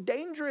pride is so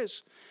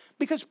dangerous.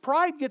 Because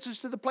pride gets us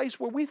to the place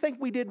where we think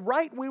we did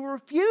right and we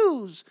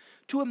refuse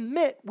to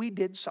admit we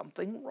did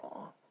something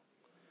wrong.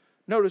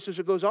 Notice as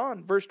it goes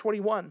on, verse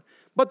 21.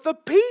 But the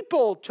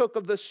people took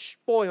of the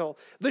spoil,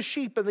 the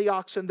sheep and the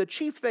oxen, the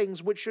chief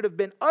things which should have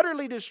been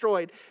utterly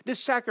destroyed, to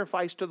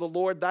sacrifice to the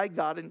Lord thy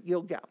God in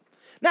Gilgal.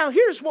 Now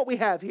here's what we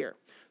have here.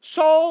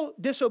 Saul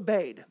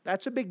disobeyed.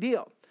 That's a big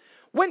deal.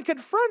 When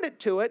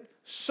confronted to it,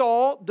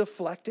 Saul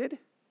deflected.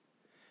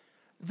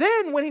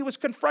 Then when he was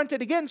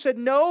confronted again, said,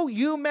 no,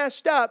 you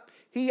messed up.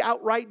 He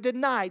outright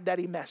denied that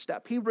he messed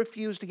up. He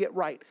refused to get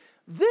right.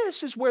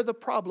 This is where the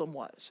problem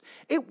was.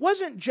 It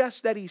wasn't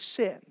just that he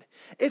sinned.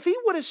 If he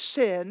would have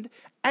sinned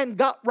and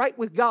got right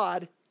with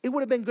God, it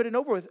would have been good and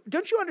over with.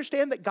 Don't you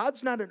understand that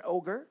God's not an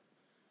ogre?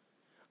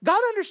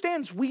 God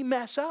understands we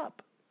mess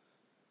up.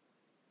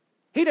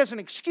 He doesn't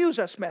excuse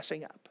us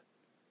messing up.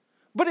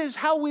 But it is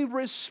how we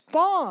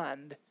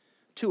respond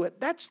to it.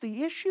 That's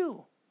the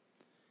issue.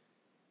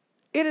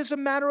 It is a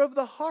matter of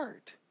the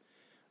heart.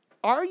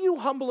 Are you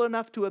humble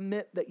enough to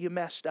admit that you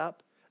messed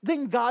up?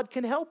 Then God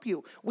can help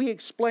you. We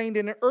explained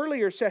in an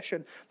earlier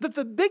session that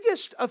the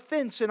biggest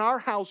offense in our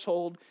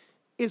household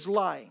is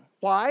lying.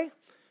 Why?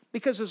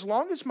 Because as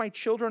long as my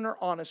children are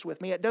honest with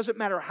me, it doesn't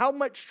matter how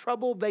much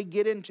trouble they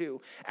get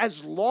into.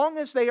 As long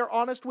as they are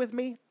honest with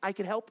me, I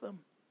can help them.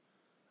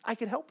 I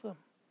can help them.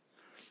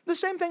 The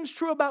same thing's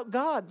true about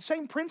God.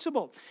 Same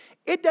principle.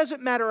 It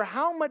doesn't matter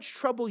how much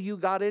trouble you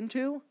got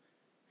into.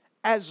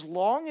 As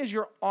long as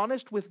you're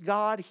honest with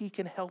God, He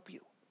can help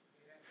you.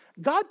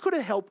 God could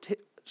have helped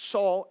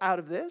Saul out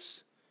of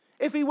this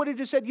if he would have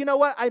just said, you know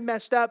what, I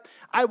messed up.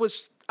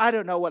 I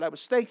don't know what I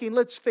was thinking.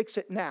 Let's fix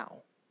it now.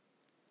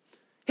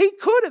 He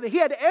could have. He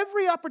had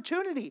every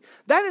opportunity.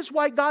 That is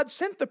why God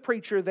sent the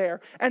preacher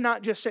there and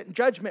not just sent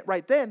judgment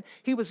right then.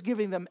 He was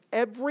giving them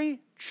every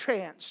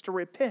chance to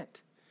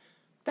repent.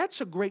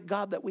 That's a great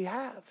God that we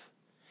have.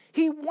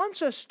 He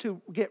wants us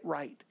to get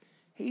right.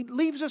 He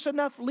leaves us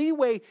enough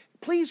leeway.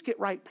 Please get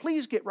right.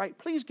 Please get right.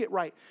 Please get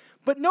right.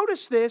 But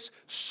notice this.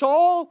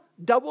 Saul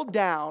doubled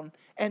down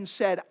and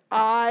said,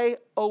 I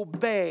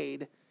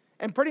obeyed.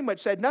 And pretty much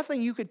said,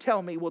 nothing you could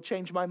tell me will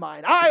change my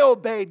mind. I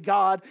obeyed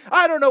God.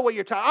 I don't know what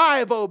you're talking. I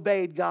have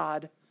obeyed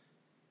God.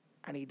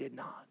 And he did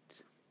not.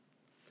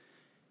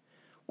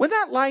 When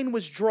that line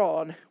was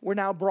drawn, we're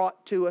now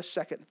brought to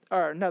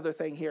another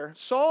thing here.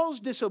 Saul's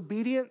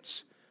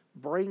disobedience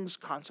brings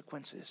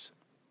consequences.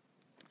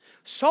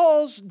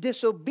 Saul's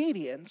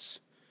disobedience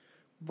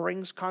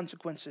brings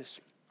consequences.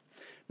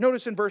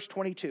 Notice in verse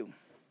 22.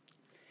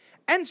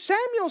 And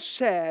Samuel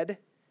said,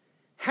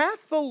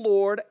 hath the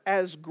Lord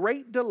as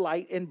great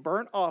delight in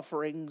burnt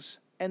offerings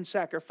and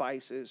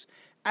sacrifices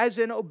as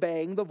in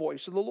obeying the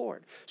voice of the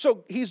Lord?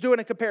 So he's doing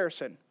a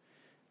comparison.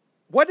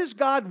 What does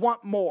God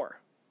want more?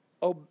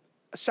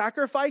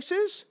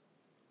 Sacrifices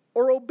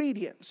or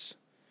obedience?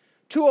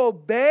 To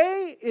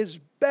obey is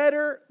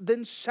better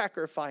than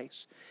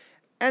sacrifice,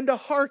 and to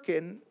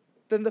hearken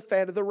than the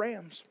fat of the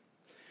rams.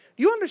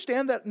 You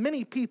understand that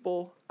many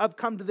people have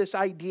come to this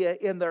idea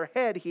in their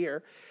head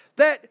here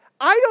that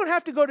I don't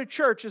have to go to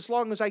church as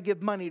long as I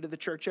give money to the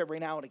church every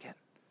now and again.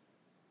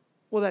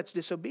 Well, that's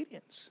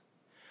disobedience.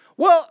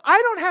 Well,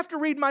 I don't have to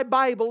read my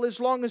Bible as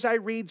long as I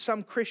read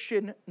some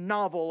Christian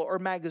novel or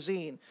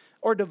magazine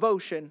or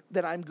devotion,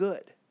 that I'm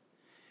good.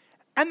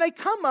 And they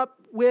come up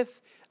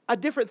with a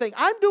different thing.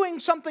 I'm doing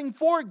something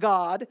for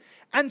God,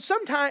 and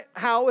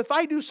somehow if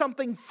I do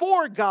something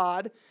for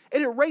God,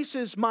 it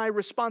erases my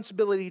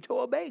responsibility to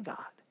obey God.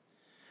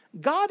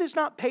 God is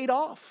not paid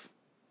off.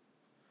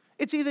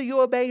 It's either you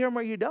obey Him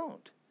or you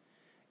don't.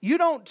 You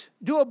don't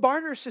do a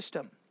barter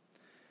system.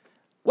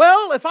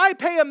 Well, if I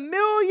pay $1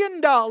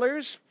 million,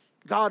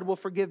 God will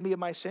forgive me of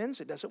my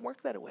sins. It doesn't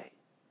work that way.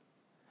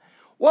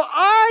 Well,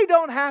 I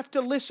don't have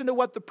to listen to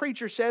what the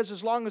preacher says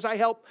as long as I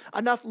help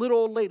enough little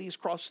old ladies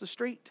cross the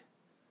street.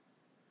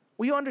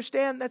 Well, you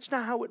understand that's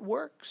not how it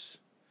works.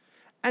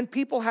 And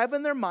people have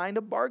in their mind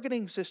a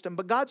bargaining system.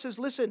 But God says,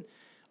 listen,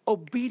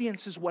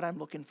 obedience is what I'm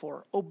looking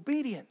for.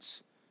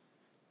 Obedience.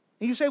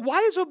 And you say, why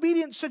is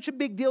obedience such a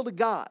big deal to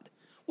God?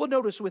 Well,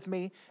 notice with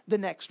me the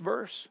next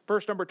verse.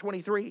 Verse number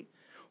 23.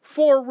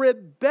 For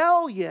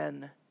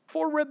rebellion.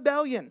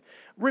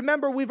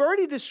 Remember, we've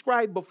already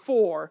described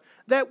before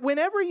that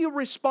whenever you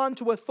respond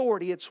to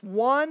authority, it's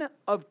one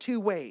of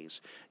two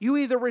ways. You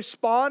either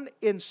respond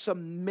in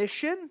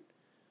submission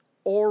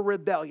or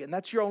rebellion.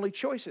 That's your only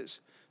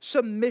choices.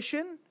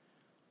 Submission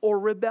or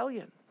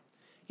rebellion.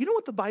 You know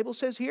what the Bible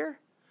says here?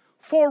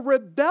 For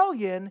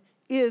rebellion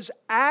is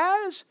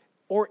as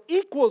or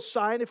equals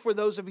sign, if for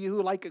those of you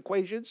who like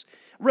equations,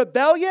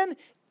 rebellion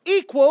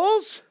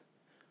equals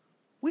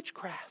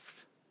witchcraft.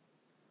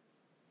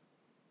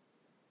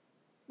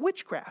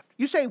 Witchcraft.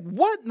 You say,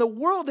 what in the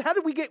world? How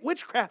did we get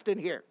witchcraft in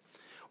here?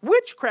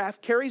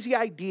 Witchcraft carries the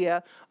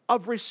idea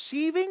of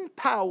receiving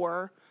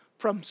power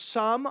from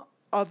some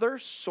other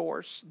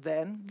source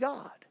than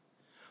God.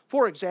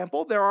 For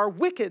example, there are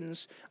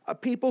Wiccans,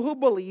 people who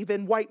believe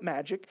in white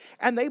magic,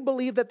 and they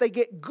believe that they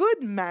get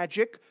good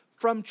magic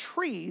from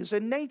trees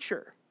and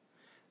nature.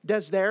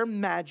 Does their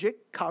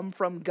magic come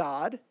from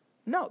God?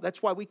 No,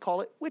 that's why we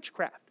call it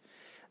witchcraft.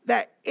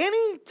 That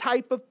any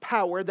type of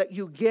power that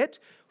you get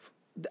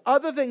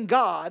other than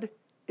God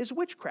is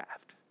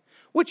witchcraft,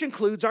 which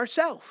includes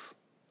ourself.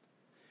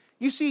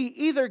 You see,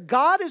 either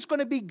God is going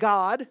to be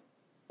God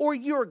or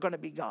you're going to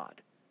be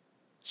God.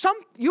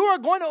 You are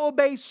going to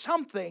obey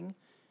something.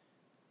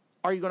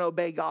 Are you going to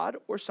obey God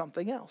or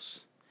something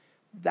else?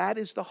 That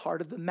is the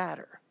heart of the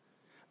matter.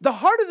 The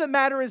heart of the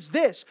matter is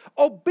this.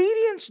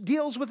 Obedience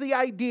deals with the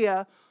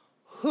idea,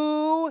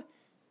 who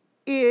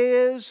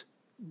is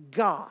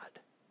God?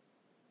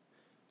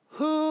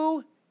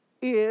 Who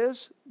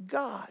is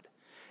God?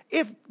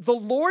 If the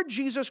Lord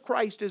Jesus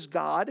Christ is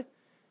God,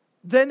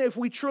 then if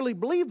we truly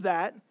believe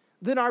that,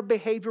 then our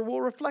behavior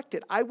will reflect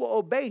it. I will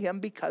obey Him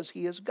because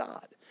He is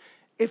God.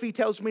 If He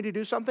tells me to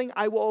do something,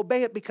 I will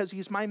obey it because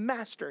He's my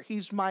master.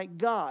 He's my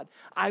God.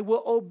 I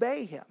will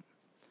obey Him.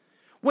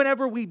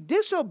 Whenever we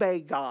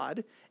disobey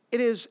God, it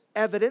is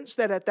evidence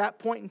that at that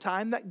point in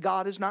time that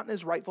God is not in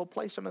His rightful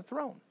place on the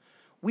throne.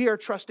 we are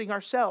trusting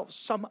ourselves,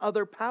 some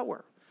other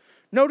power.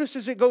 Notice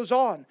as it goes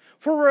on,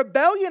 for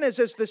rebellion is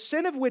as the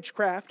sin of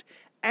witchcraft,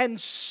 and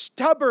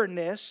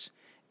stubbornness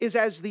is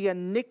as the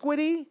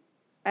iniquity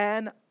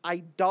and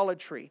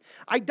idolatry.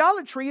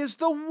 Idolatry is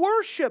the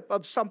worship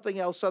of something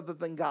else other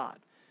than God.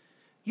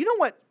 You know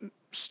what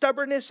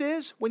stubbornness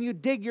is? When you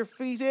dig your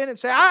feet in and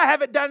say, I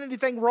haven't done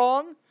anything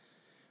wrong.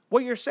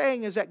 What you're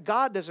saying is that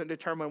God doesn't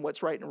determine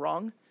what's right and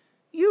wrong.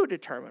 You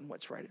determine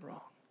what's right and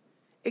wrong.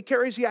 It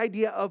carries the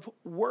idea of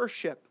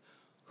worship.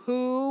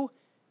 Who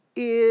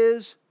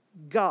is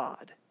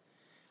God?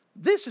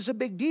 This is a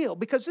big deal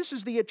because this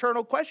is the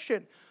eternal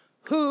question.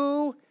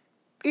 Who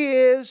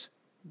is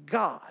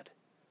God?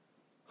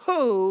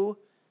 Who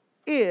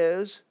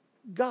is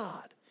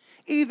God?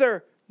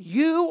 Either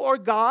you or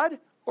God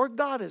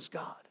is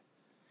God.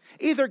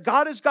 Either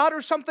God is God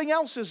or something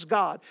else is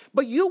God.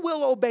 But you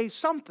will obey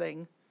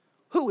something.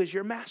 Who is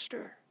your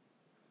master?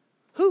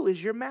 Who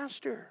is your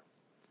master?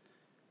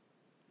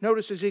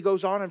 Notice as he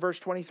goes on in verse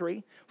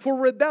 23, for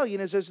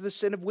rebellion is as the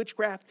sin of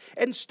witchcraft,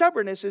 and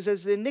stubbornness is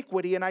as the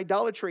iniquity and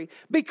idolatry.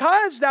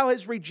 Because thou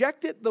hast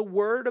rejected the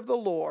word of the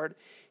Lord,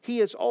 he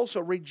has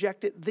also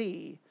rejected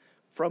thee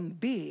from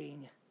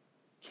being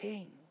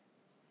king.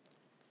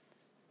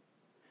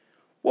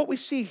 What we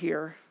see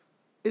here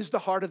is the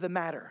heart of the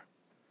matter.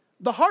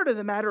 The heart of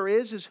the matter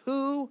is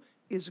who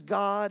is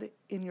God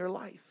in your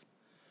life?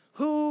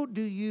 Who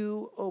do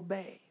you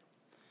obey?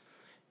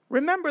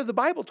 Remember, the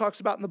Bible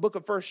talks about in the book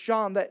of 1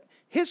 John that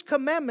his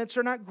commandments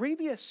are not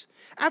grievous.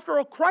 After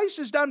all Christ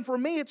has done for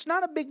me, it's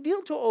not a big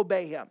deal to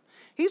obey him.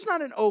 He's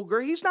not an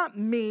ogre. He's not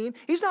mean.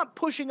 He's not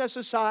pushing us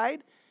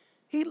aside.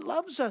 He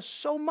loves us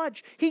so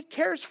much. He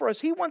cares for us.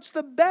 He wants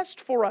the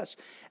best for us.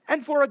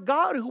 And for a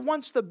God who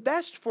wants the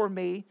best for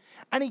me,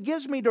 and he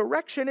gives me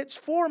direction, it's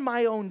for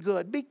my own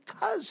good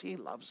because he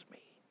loves me.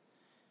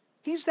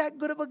 He's that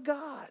good of a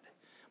God.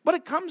 But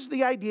it comes to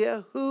the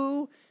idea,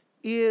 who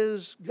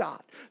is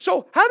God?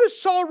 So how does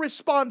Saul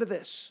respond to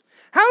this?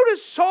 How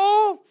does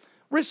Saul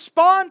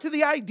respond to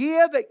the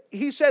idea that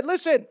he said,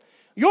 listen,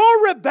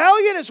 your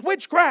rebellion is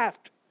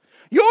witchcraft.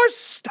 Your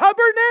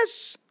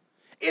stubbornness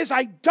is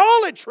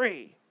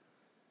idolatry.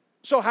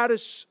 So how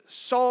does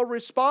Saul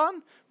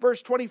respond?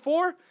 Verse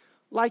 24,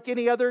 like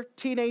any other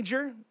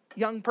teenager,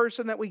 young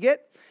person that we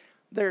get,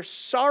 they're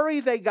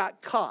sorry they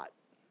got caught,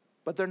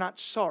 but they're not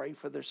sorry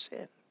for their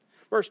sin.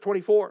 Verse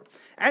 24,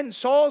 and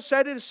Saul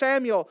said to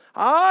Samuel,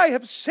 I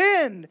have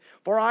sinned,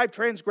 for I have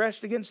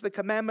transgressed against the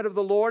commandment of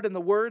the Lord and the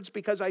words,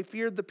 because I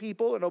feared the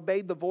people and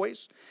obeyed the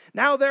voice.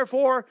 Now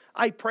therefore,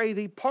 I pray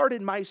thee,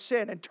 pardon my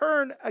sin, and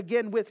turn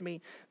again with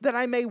me, that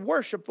I may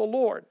worship the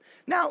Lord.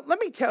 Now, let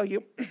me tell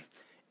you,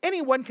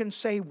 anyone can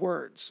say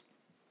words.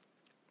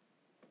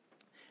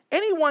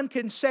 Anyone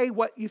can say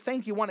what you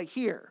think you want to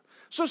hear.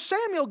 So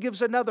Samuel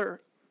gives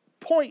another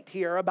point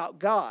here about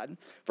God.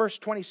 Verse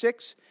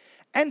 26,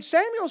 and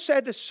Samuel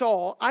said to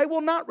Saul, I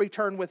will not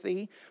return with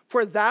thee,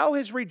 for thou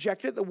hast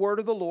rejected the word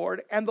of the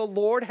Lord, and the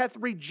Lord hath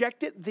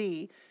rejected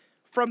thee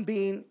from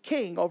being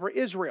king over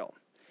Israel.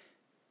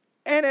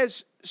 And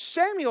as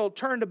Samuel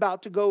turned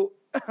about to go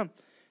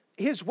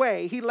his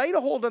way, he laid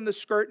a hold on the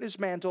skirt in his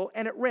mantle,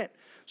 and it rent.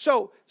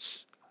 So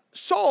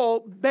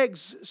Saul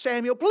begs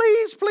Samuel,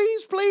 please,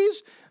 please,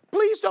 please,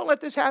 please don't let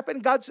this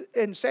happen.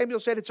 And Samuel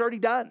said, it's already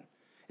done.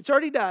 It's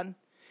already done.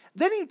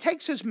 Then he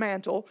takes his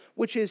mantle,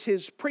 which is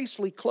his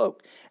priestly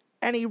cloak,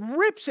 and he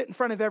rips it in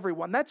front of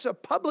everyone. That's a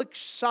public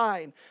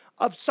sign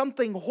of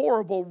something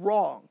horrible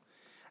wrong.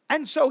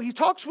 And so he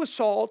talks with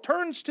Saul,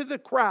 turns to the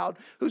crowd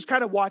who's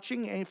kind of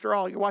watching. After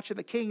all, you're watching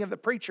the king and the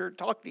preacher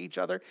talk to each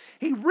other.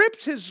 He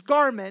rips his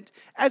garment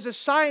as a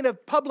sign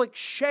of public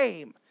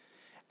shame.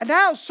 And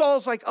now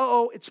Saul's like,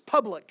 uh-oh, it's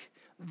public.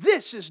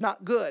 This is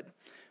not good.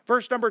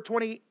 Verse number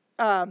 28.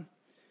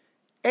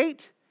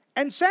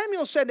 And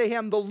Samuel said to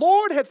him, the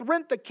Lord hath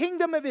rent the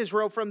kingdom of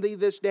Israel from thee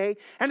this day,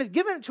 and hath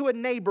given it to a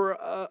neighbor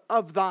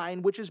of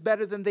thine, which is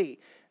better than thee.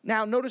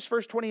 Now notice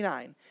verse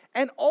 29.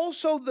 And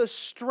also the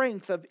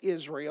strength of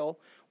Israel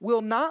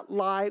will not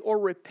lie or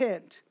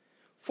repent,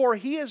 for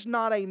he is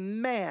not a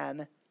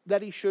man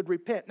that he should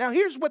repent. Now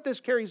here's what this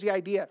carries the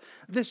idea.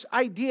 This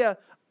idea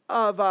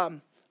of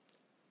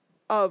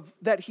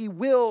that he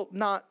will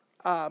not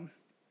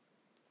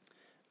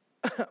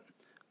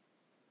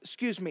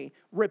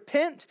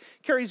repent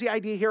carries the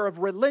idea here of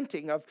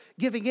relenting, of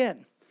giving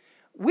in.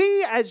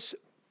 We as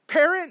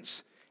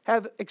parents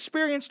have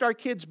experienced our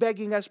kids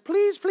begging us,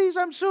 please, please,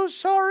 I'm so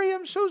sorry,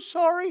 I'm so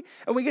sorry.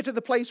 And we get to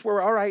the place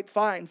where, all right,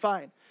 fine,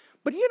 fine.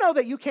 But you know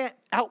that you can't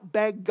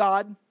out-beg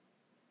God.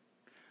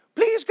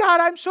 Please, God,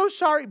 I'm so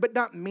sorry, but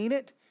not mean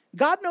it.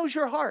 God knows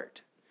your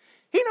heart.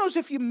 He knows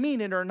if you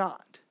mean it or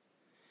not.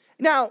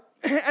 Now,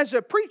 as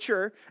a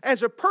preacher,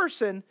 as a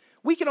person,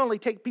 we can only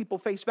take people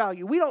face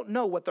value. We don't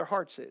know what their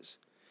hearts is.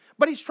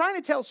 But he's trying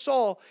to tell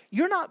Saul,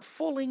 you're not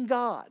fooling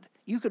God.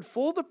 You could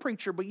fool the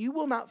preacher, but you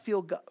will not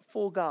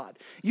fool God.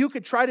 You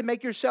could try to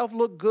make yourself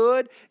look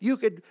good. You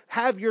could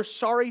have your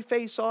sorry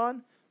face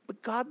on.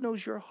 But God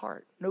knows your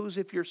heart. Knows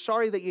if you're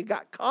sorry that you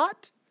got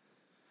caught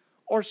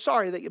or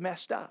sorry that you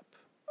messed up.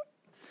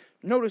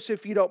 Notice,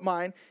 if you don't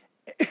mind,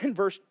 in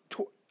verse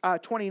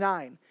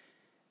 29,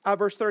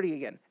 verse 30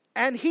 again.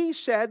 And he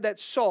said that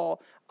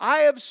Saul, I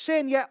have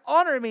sinned, yet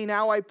honor me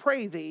now, I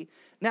pray thee.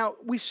 Now,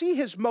 we see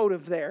his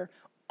motive there.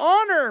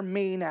 Honor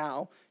me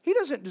now. He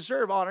doesn't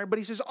deserve honor, but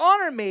he says,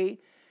 honor me,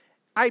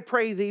 I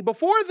pray thee,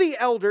 before the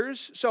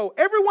elders. So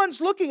everyone's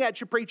looking at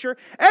you, preacher.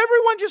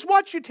 Everyone just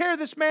watch you tear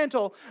this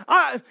mantle.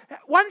 Why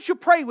don't you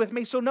pray with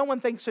me so no one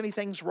thinks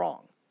anything's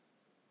wrong?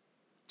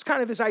 It's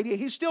kind of his idea.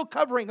 He's still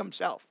covering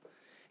himself.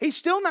 He's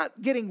still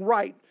not getting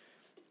right.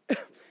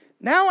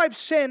 Now I've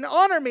sinned.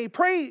 Honor me.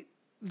 Pray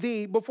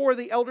thee before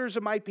the elders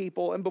of my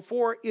people and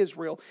before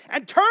Israel.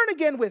 And turn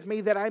again with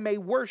me that I may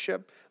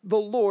worship the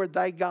Lord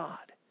thy God.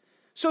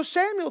 So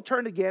Samuel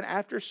turned again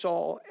after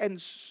Saul,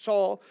 and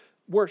Saul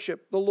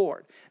worshiped the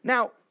Lord.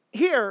 Now,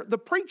 here, the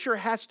preacher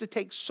has to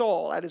take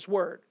Saul at his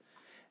word.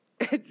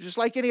 Just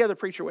like any other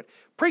preacher would.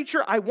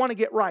 Preacher, I want to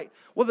get right.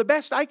 Well, the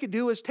best I could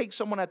do is take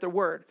someone at their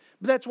word.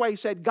 But that's why he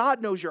said,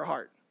 God knows your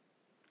heart.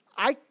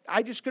 I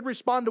just could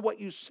respond to what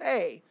you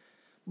say,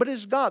 but it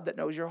is God that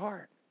knows your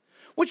heart.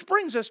 Which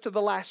brings us to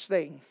the last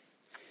thing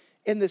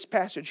in this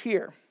passage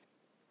here,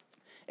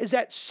 is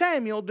that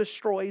Samuel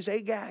destroys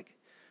Agag.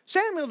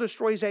 Samuel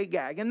destroys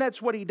Agag, and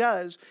that's what he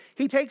does.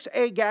 He takes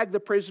Agag, the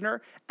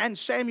prisoner, and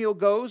Samuel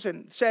goes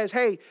and says,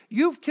 hey,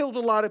 you've killed a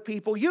lot of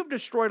people, you've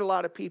destroyed a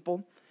lot of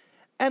people,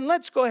 and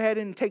let's go ahead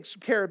and take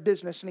care of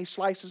business. And he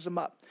slices them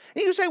up.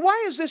 And you say,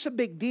 why is this a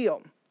big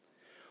deal?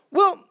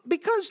 Well,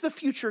 because the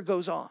future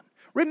goes on.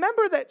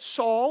 Remember that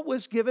Saul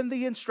was given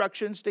the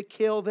instructions to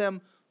kill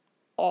them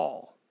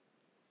all.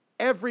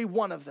 Every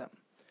one of them.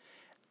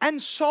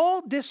 And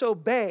Saul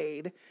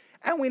disobeyed,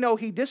 and we know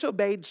he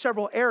disobeyed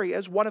several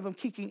areas, one of them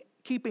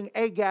keeping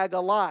Agag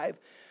alive.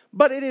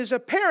 But it is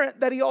apparent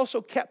that he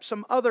also kept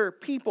some other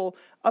people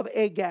of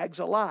Agag's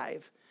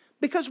alive.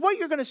 Because what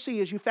you're going to see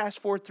as you fast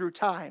forward through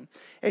time,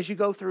 as you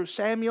go through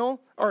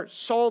Samuel, or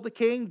Saul the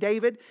king,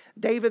 David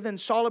then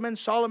Solomon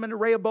to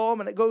Rehoboam,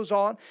 and it goes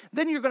on.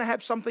 Then you're going to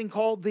have something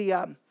called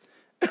the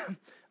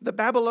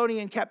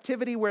Babylonian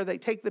captivity, where they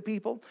take the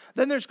people.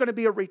 Then there's going to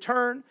be a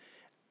return.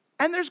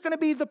 And there's going to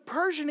be the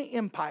Persian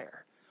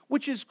Empire,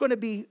 which is going to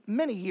be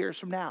many years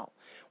from now.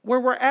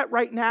 Where we're at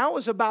right now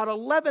is about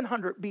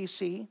 1100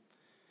 BC.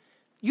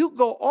 You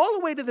go all the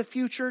way to the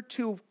future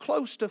to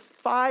close to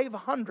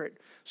 500.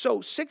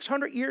 So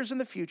 600 years in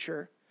the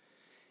future,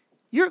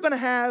 you're going to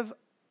have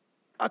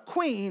a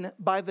queen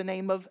by the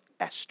name of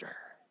Esther.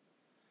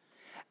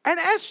 And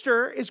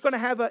Esther is going to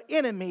have an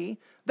enemy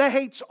that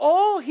hates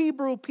all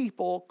Hebrew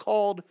people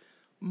called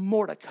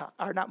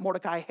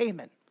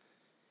Haman.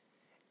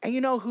 And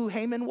you know who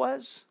Haman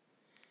was?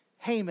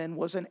 Haman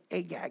was an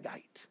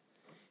Agagite.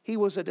 He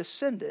was a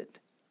descendant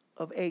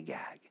of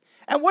Agag.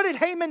 And what did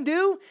Haman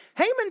do?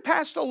 Haman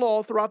passed a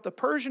law throughout the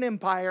Persian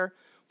Empire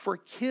for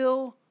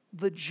kill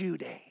the Jew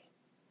Day.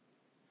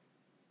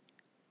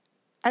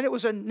 And it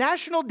was a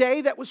national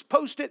day that was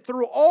posted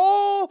through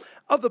all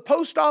of the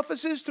post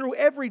offices, through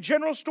every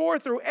general store,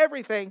 through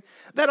everything,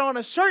 that on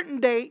a certain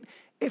date,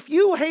 if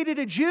you hated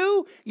a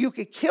Jew, you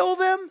could kill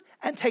them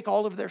and take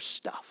all of their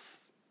stuff.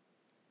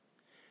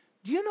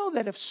 Do you know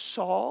that if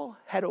Saul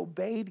had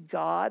obeyed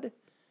God,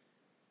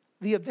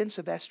 the events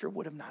of Esther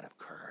would have not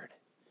occurred?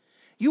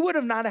 You would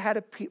have not had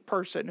a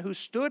person who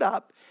stood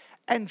up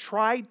and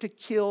tried to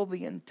kill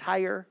the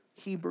entire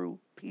Hebrew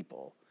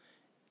people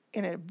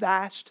in a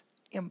vast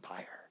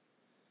empire.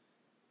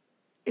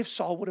 If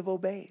Saul would have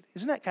obeyed.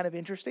 Isn't that kind of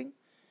interesting?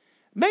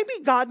 Maybe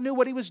God knew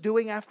what he was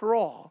doing after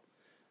all,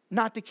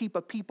 not to keep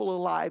a people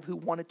alive who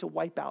wanted to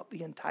wipe out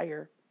the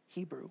entire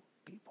Hebrew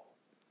people.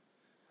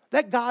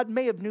 That God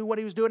may have knew what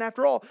he was doing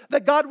after all.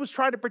 That God was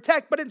trying to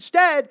protect. But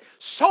instead,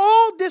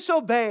 Saul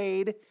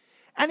disobeyed,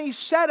 and he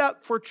set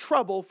up for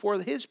trouble for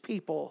his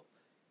people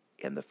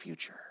in the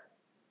future.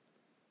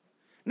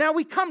 Now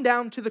we come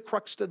down to the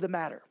crux of the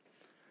matter.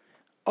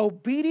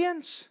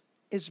 Obedience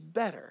is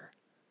better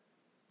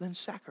than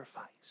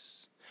sacrifice.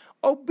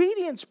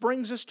 Obedience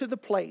brings us to the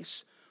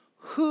place,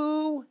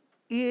 who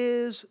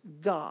is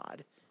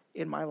God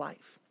in my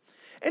life?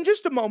 In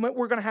just a moment,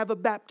 we're going to have a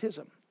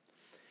baptism.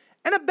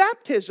 And a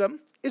baptism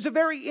is a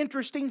very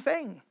interesting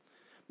thing.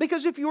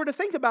 Because if you were to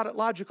think about it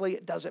logically,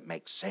 it doesn't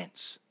make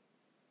sense.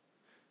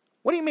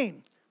 What do you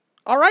mean?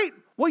 All right,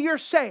 well, you're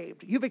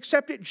saved. You've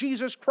accepted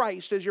Jesus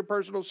Christ as your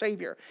personal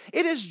Savior.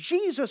 It is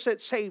Jesus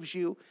that saves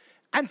you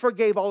and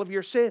forgave all of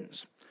your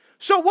sins.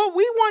 So what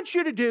we want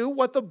you to do,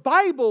 what the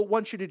Bible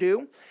wants you to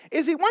do,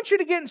 is He wants you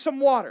to get in some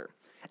water.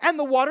 And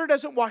the water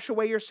doesn't wash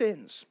away your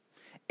sins.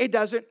 It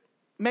doesn't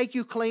make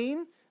you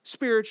clean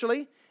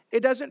spiritually.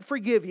 It doesn't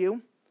forgive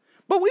you.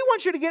 But we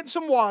want you to get in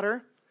some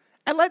water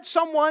and let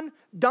someone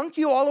dunk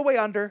you all the way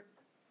under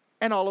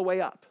and all the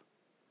way up.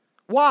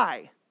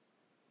 Why?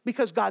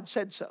 Because God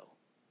said so.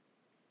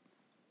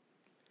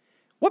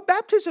 What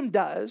baptism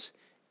does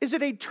is a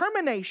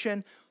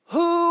determination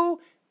who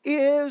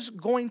is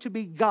going to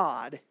be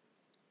God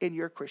in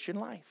your Christian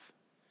life.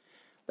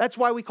 That's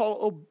why we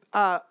call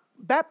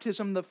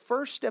baptism the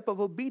first step of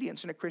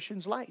obedience in a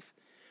Christian's life.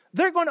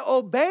 They're going to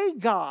obey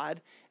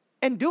God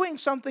and doing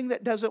something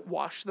that doesn't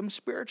wash them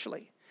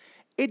spiritually.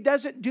 It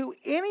doesn't do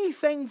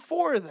anything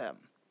for them.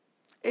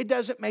 It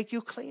doesn't make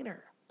you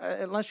cleaner.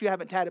 Unless you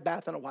haven't had a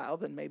bath in a while,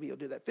 then maybe you'll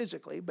do that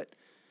physically. But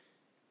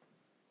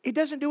it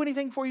doesn't do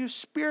anything for you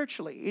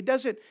spiritually. It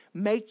doesn't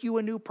make you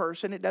a new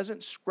person. It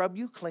doesn't scrub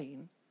you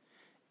clean.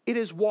 It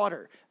is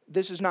water.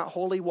 This is not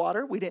holy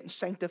water. We didn't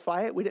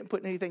sanctify it. We didn't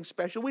put anything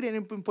special. We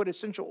didn't even put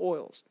essential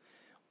oils.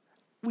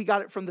 We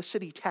got it from the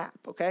city tap,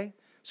 okay?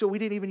 So we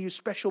didn't even use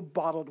special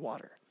bottled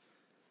water.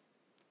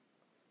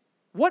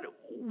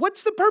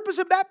 What's the purpose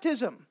of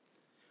baptism?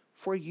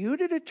 For you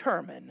to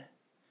determine,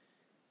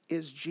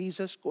 is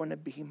Jesus going to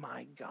be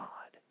my God?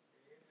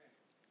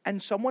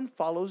 And someone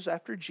follows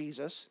after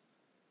Jesus,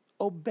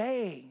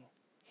 obeying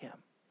him.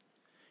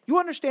 You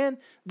understand?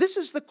 This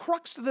is the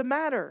crux of the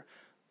matter.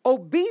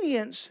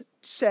 Obedience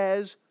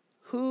says,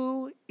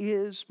 who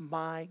is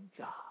my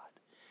God?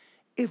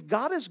 If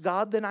God is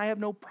God, then I have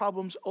no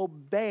problems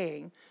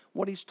obeying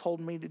what he's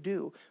told me to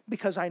do,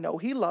 because I know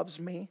he loves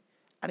me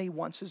and he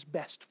wants his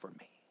best for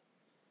me.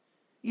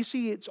 You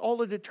see, it's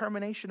all a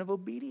determination of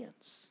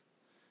obedience.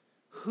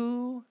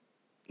 Who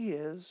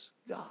is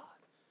God?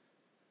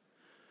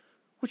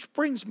 Which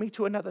brings me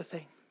to another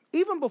thing.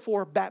 Even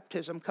before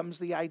baptism comes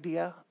the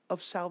idea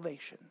of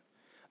salvation.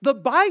 The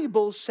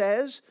Bible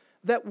says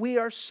that we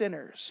are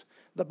sinners.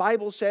 The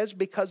Bible says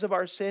because of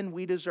our sin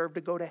we deserve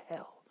to go to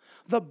hell.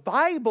 The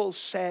Bible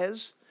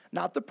says,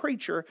 not the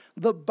preacher,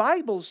 the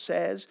Bible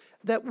says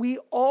that we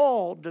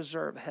all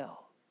deserve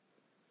hell.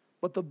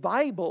 But the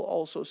Bible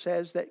also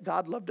says that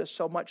God loved us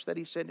so much that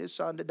he sent his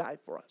Son to die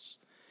for us.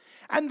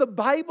 And the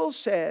Bible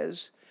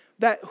says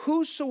that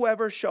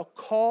whosoever shall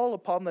call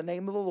upon the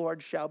name of the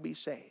Lord shall be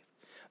saved.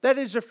 That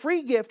is a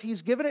free gift.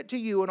 He's given it to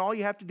you, and all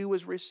you have to do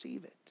is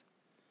receive it.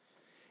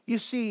 You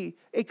see,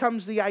 it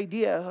comes the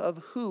idea of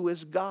who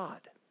is God.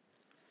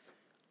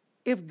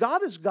 If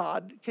God is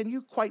God, can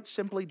you quite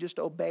simply just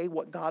obey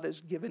what God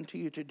has given to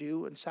you to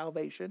do in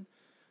salvation?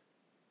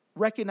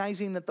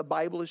 Recognizing that the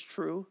Bible is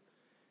true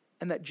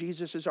and that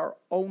Jesus is our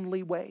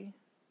only way.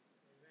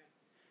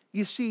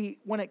 You see,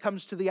 when it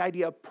comes to the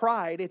idea of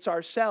pride, it's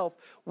ourself.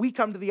 We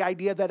come to the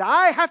idea that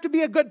I have to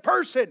be a good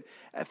person.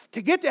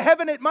 To get to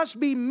heaven, it must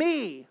be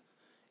me.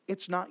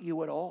 It's not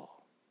you at all.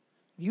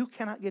 You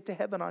cannot get to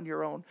heaven on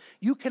your own.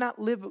 You cannot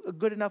live a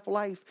good enough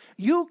life.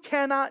 You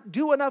cannot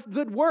do enough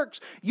good works.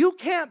 You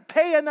can't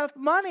pay enough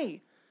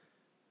money.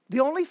 The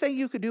only thing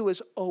you could do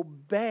is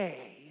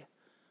obey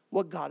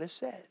what God has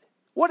said.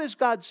 What has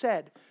God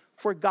said?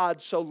 For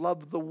God so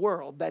loved the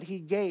world that he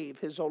gave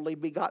his only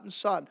begotten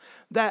Son,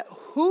 that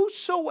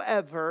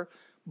whosoever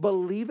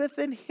believeth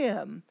in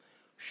him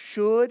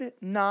should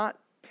not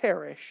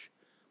perish,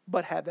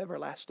 but have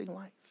everlasting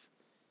life.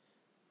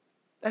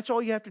 That's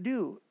all you have to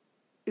do,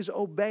 is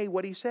obey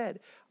what he said.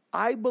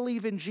 I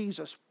believe in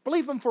Jesus.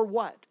 Believe him for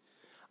what?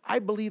 I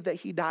believe that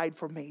he died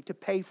for me to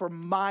pay for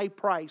my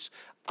price.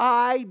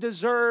 I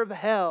deserve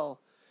hell.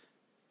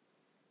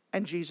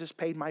 And Jesus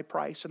paid my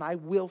price, and I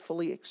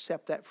willfully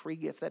accept that free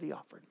gift that he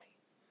offered me.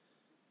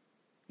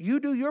 You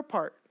do your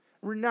part.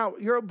 Now,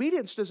 your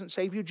obedience doesn't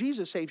save you.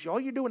 Jesus saves you.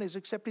 All you're doing is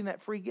accepting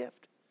that free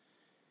gift.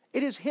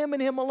 It is him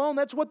and him alone.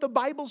 That's what the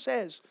Bible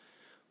says.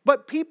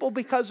 But people,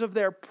 because of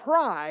their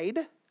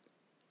pride,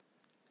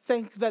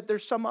 think that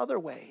there's some other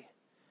way.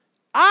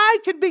 I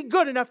can be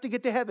good enough to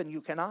get to heaven. You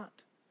cannot.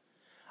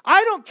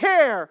 I don't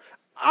care.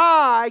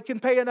 I can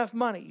pay enough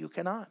money. You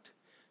cannot.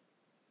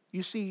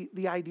 You see,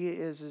 the idea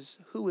is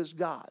who is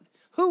God?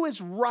 Who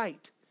is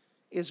right?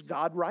 Is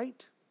God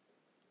right?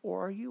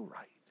 Or are you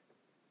right?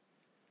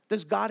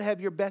 Does God have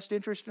your best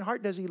interest in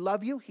heart? Does he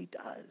love you? He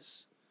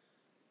does.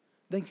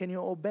 Then can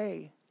you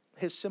obey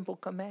his simple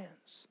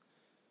commands?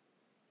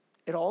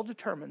 It all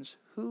determines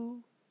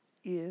who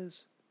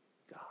is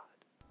God.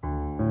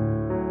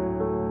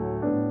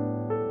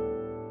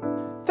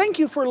 Thank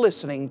you for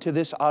listening to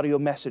this audio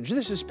message.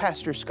 This is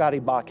Pastor Scotty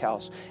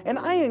Bachhaus, and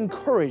I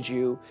encourage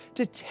you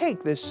to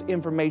take this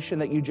information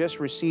that you just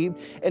received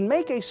and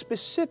make a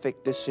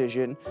specific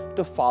decision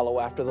to follow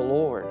after the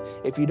Lord.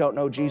 If you don't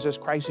know Jesus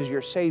Christ as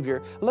your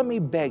Savior, let me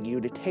beg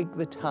you to take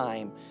the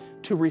time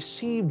to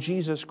receive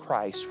Jesus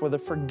Christ for the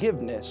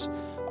forgiveness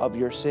of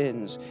your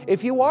sins.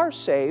 If you are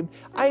saved,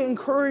 I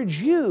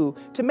encourage you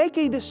to make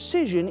a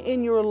decision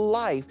in your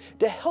life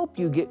to help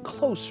you get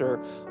closer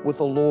with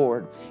the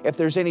Lord. If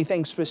there's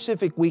anything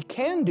specific we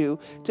can do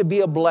to be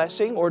a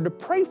blessing or to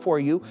pray for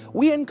you,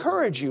 we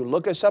encourage you.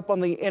 Look us up on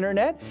the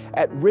internet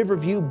at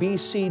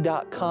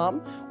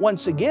riverviewbc.com.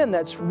 Once again,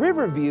 that's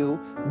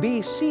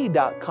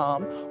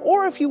riverviewbc.com.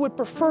 Or if you would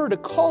prefer to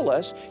call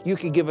us, you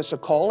can give us a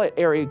call at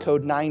area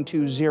code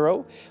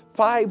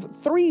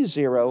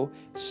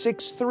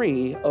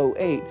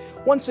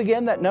 920-530-6308. Once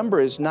again, that number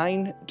is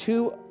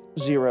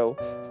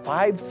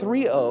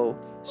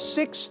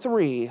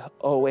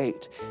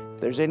 920-530-6308.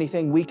 If there's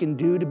anything we can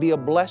do to be a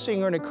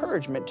blessing or an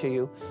encouragement to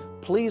you,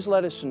 please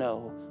let us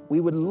know. We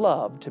would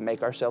love to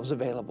make ourselves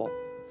available.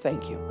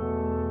 Thank you.